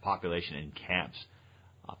percentage of the population in camps.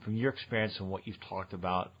 From your experience and what you've talked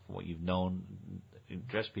about, what you've known,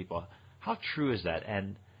 addressed people, how true is that?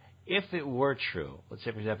 And if it were true, let's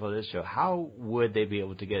say, for example, it is true, how would they be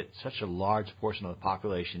able to get such a large portion of the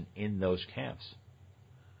population in those camps?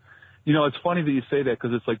 You know, it's funny that you say that,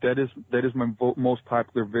 because it's like that is my most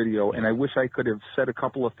popular video, and I wish I could have said a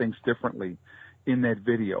couple of things differently in that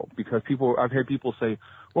video, because I've had people say,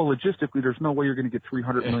 well, logistically, there's no way you're going to get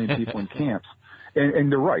 300 million people in camps.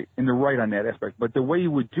 And they're right. And they're right on that aspect. But the way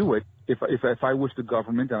you would do it, if I was the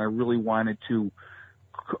government and I really wanted to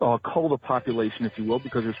cull the population, if you will,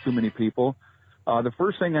 because there's too many people, the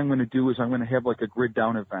first thing I'm going to do is I'm going to have like a grid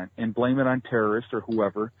down event and blame it on terrorists or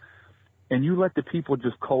whoever, and you let the people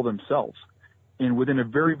just cull themselves. And within a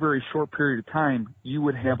very, very short period of time, you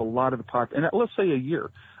would have a lot of the and let's say a year.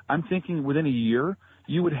 I'm thinking within a year,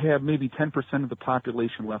 you would have maybe 10% of the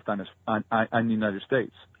population left on the United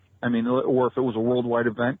States. I mean, or if it was a worldwide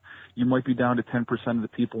event, you might be down to 10% of the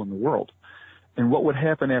people in the world. And what would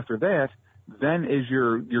happen after that, then is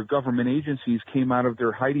your government agencies came out of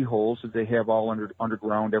their hidey holes that they have all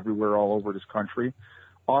underground everywhere all over this country,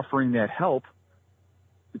 offering that help,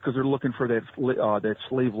 because they're looking for that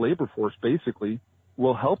slave labor force. Basically,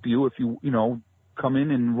 will help you if you come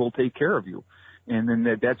in, and we'll take care of you. And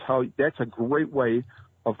then that's a great way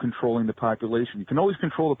of controlling the population. You can always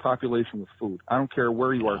control the population with food. I don't care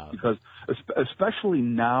where you are, because especially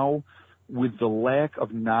now with the lack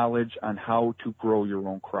of knowledge on how to grow your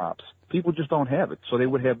own crops, people just don't have it, so they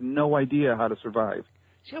would have no idea how to survive.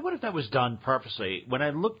 See, I wonder if that was done purposely. When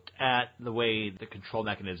I looked at the way the control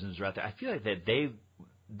mechanisms are out there, I feel like that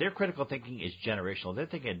their critical thinking is generational. They're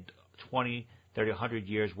thinking 20, 30, 100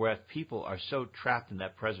 years, whereas people are so trapped in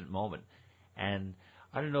that present moment. And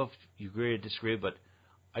I don't know if you agree or disagree, but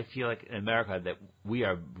I feel like in America that we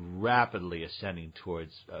are rapidly ascending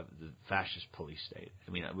towards the fascist police state.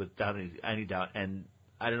 I mean, without any doubt. And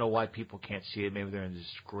I don't know why people can't see it. Maybe they're in this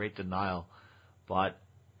great denial. But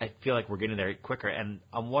I feel like we're getting there quicker. And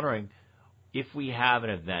I'm wondering if we have an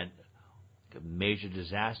event, a major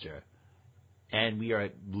disaster, and we are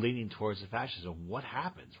leaning towards the fascism, what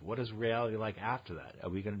happens? What is reality like after that? Are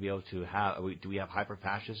we going to be able to have, do we have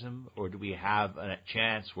hyper-fascism, or do we have a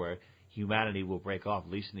chance where humanity will break off, at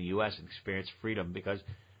least in the U.S., and experience freedom because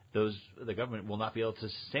the government will not be able to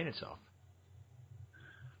sustain itself?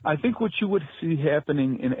 I think what you would see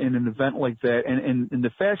happening in an event like that, and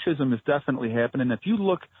the fascism is definitely happening. If you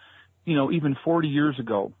look, even 40 years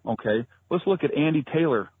ago, okay, let's look at Andy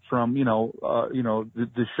Taylor from,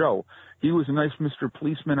 the show. He was a nice Mr.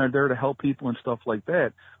 Policeman out there to help people and stuff like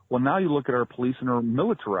that. Well, now you look at our police and they're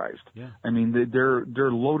militarized. Yeah. I mean,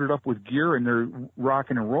 they're loaded up with gear and they're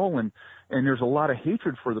rocking and rolling. And there's a lot of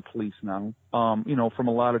hatred for the police now, from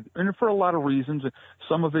for a lot of reasons.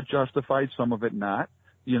 Some of it justified, some of it not,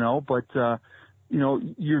 but,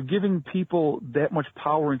 you're giving people that much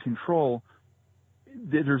power and control,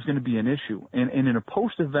 there's going to be an issue. And in a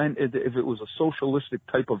post-event, if it was a socialistic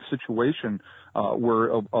type of situation where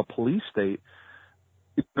a police state,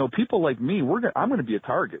 people like me, I'm going to be a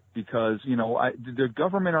target because, the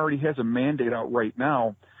government already has a mandate out right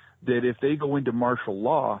now that if they go into martial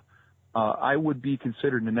law, I would be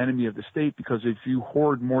considered an enemy of the state, because if you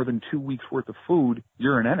hoard more than 2 weeks worth of food,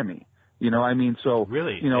 you're an enemy. So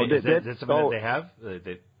really, that's something that they have.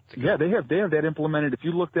 Yeah, they have that implemented. If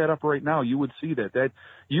you look that up right now, you would see that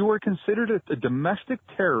you are considered a domestic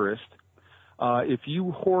terrorist if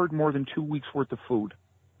you hoard more than 2 weeks worth of food.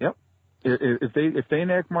 Yep. If they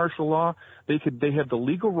enact martial law, they have the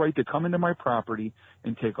legal right to come into my property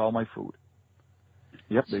and take all my food.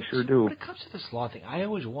 Yep, they sure do. When it comes to this law thing, I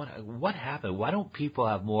always wonder what happened. Why don't people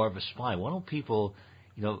have more of a spine? Why don't people,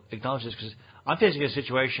 acknowledge this? Because I'm facing a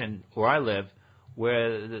situation where I live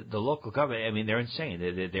where the local government, they're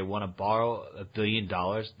insane. They want to borrow $1 billion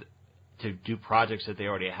to do projects that they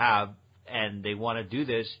already have, and they want to do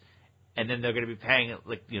this, and then they're going to be paying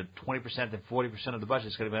 20% and 40% of the budget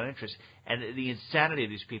is going to be on interest. And the insanity of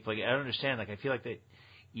these people, I don't understand. I feel like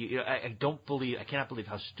I cannot believe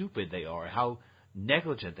how stupid they are, how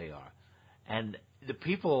negligent they are. And the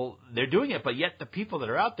people, they're doing it, but yet the people that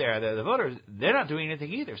are out there, the voters, they're not doing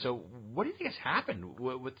anything either. So what do you think has happened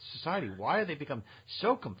with society? Why have they become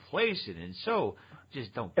so complacent and so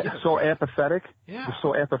just don't give so apathetic? Yeah. They're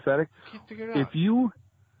so apathetic. I can't figure it out. If you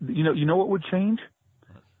what would change?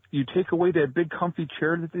 You take away that big comfy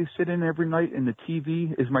chair that they sit in every night, and the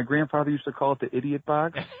TV, as my grandfather used to call it, the idiot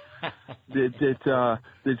box,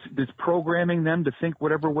 that's programming them to think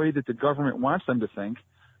whatever way that the government wants them to think.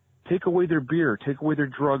 Take away their beer, take away their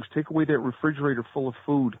drugs, take away that refrigerator full of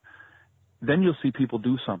food. Then you'll see people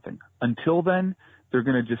do something. Until then, they're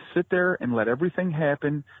going to just sit there and let everything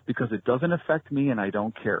happen because it doesn't affect me and I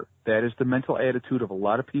don't care. That is the mental attitude of a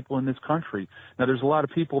lot of people in this country. Now, there's a lot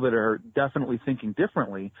of people that are definitely thinking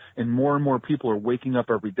differently, and more people are waking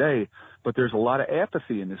up every day, but there's a lot of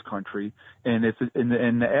apathy in this country, and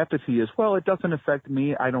the apathy is, well, it doesn't affect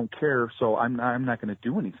me, I don't care, so I'm not going to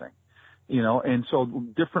do anything. And so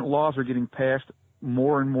different laws are getting passed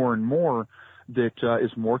more and more and more that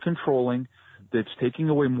is more controlling, that's taking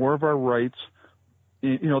away more of our rights.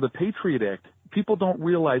 The Patriot Act, people don't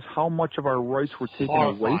realize how much of our rights were taken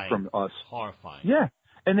away from us. Horrifying. Yeah,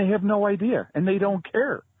 and they have no idea, and they don't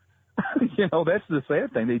care. That's the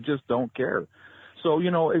sad thing. They just don't care. So,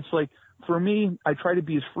 it's like, for me, I try to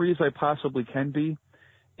be as free as I possibly can be.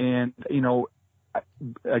 And,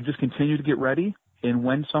 I just continue to get ready. And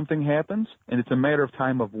when something happens, and it's a matter of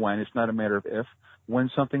time of when, it's not a matter of if,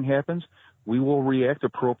 when something happens, we will react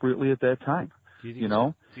appropriately at that time. Do you think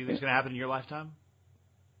it's going to happen in your lifetime?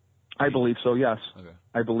 I believe so, yes. Okay.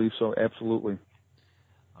 I believe so, absolutely.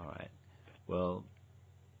 All right. Well,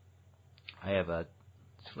 I have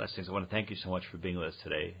two last things. I want to thank you so much for being with us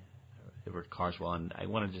today, Edward Carswell. And I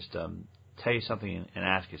want to just tell you something and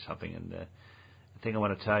ask you something. And the thing I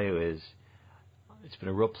want to tell you is it's been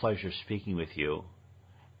a real pleasure speaking with you.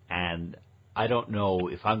 And I don't know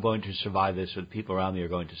if I'm going to survive this or the people around me are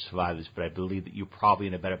going to survive this, but I believe that you're probably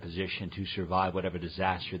in a better position to survive whatever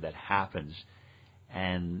disaster that happens.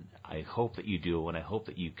 And I hope that you do, and I hope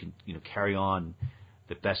that you can, carry on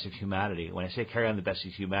the best of humanity. When I say carry on the best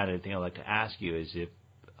of humanity, the thing I'd like to ask you is if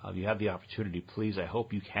you have the opportunity, please, I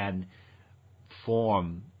hope you can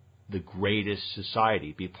form the greatest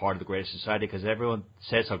society, be part of the greatest society, because everyone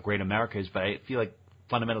says how great America is, but I feel like,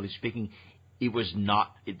 fundamentally speaking, it was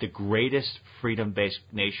not the greatest freedom-based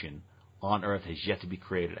nation on earth has yet to be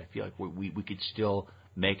created. I feel like we could still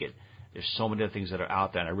make it. There's so many other things that are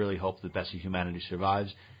out there, and I really hope the best of humanity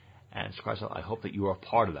survives. And, Mr. Carswell, I hope that you are a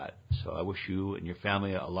part of that. So I wish you and your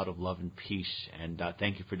family a lot of love and peace, and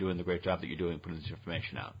thank you for doing the great job that you're doing, putting this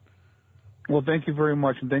information out. Well, thank you very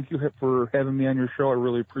much, and thank you for having me on your show. I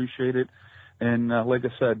really appreciate it. And like I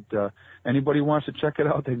said, anybody who wants to check it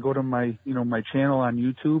out, they can go to my channel on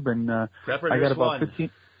YouTube, and I got about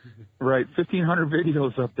 1,500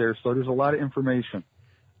 videos up there. So there's a lot of information.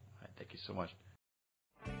 All right, thank you so much.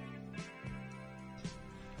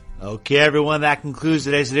 Okay, everyone, that concludes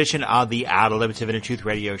today's edition of the Outer Limits of Inner Truth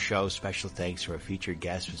Radio Show. Special thanks to our featured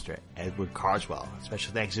guest, Mr. Edward Carswell.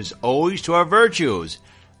 Special thanks, as always, to our virtues,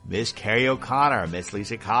 Miss Carrie O'Connor, Miss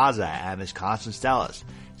Lisa Kaza, and Miss Constance Stellis.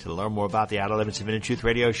 To learn more about the Outer Limits of Inner Truth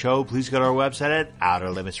Radio Show, please go to our website at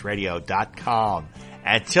outerlimitsradio.com.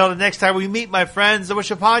 Until the next time we meet, my friends, I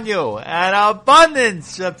wish upon you an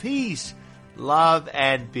abundance of peace, love,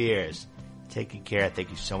 and beers. Take good care.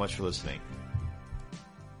 Thank you so much for listening.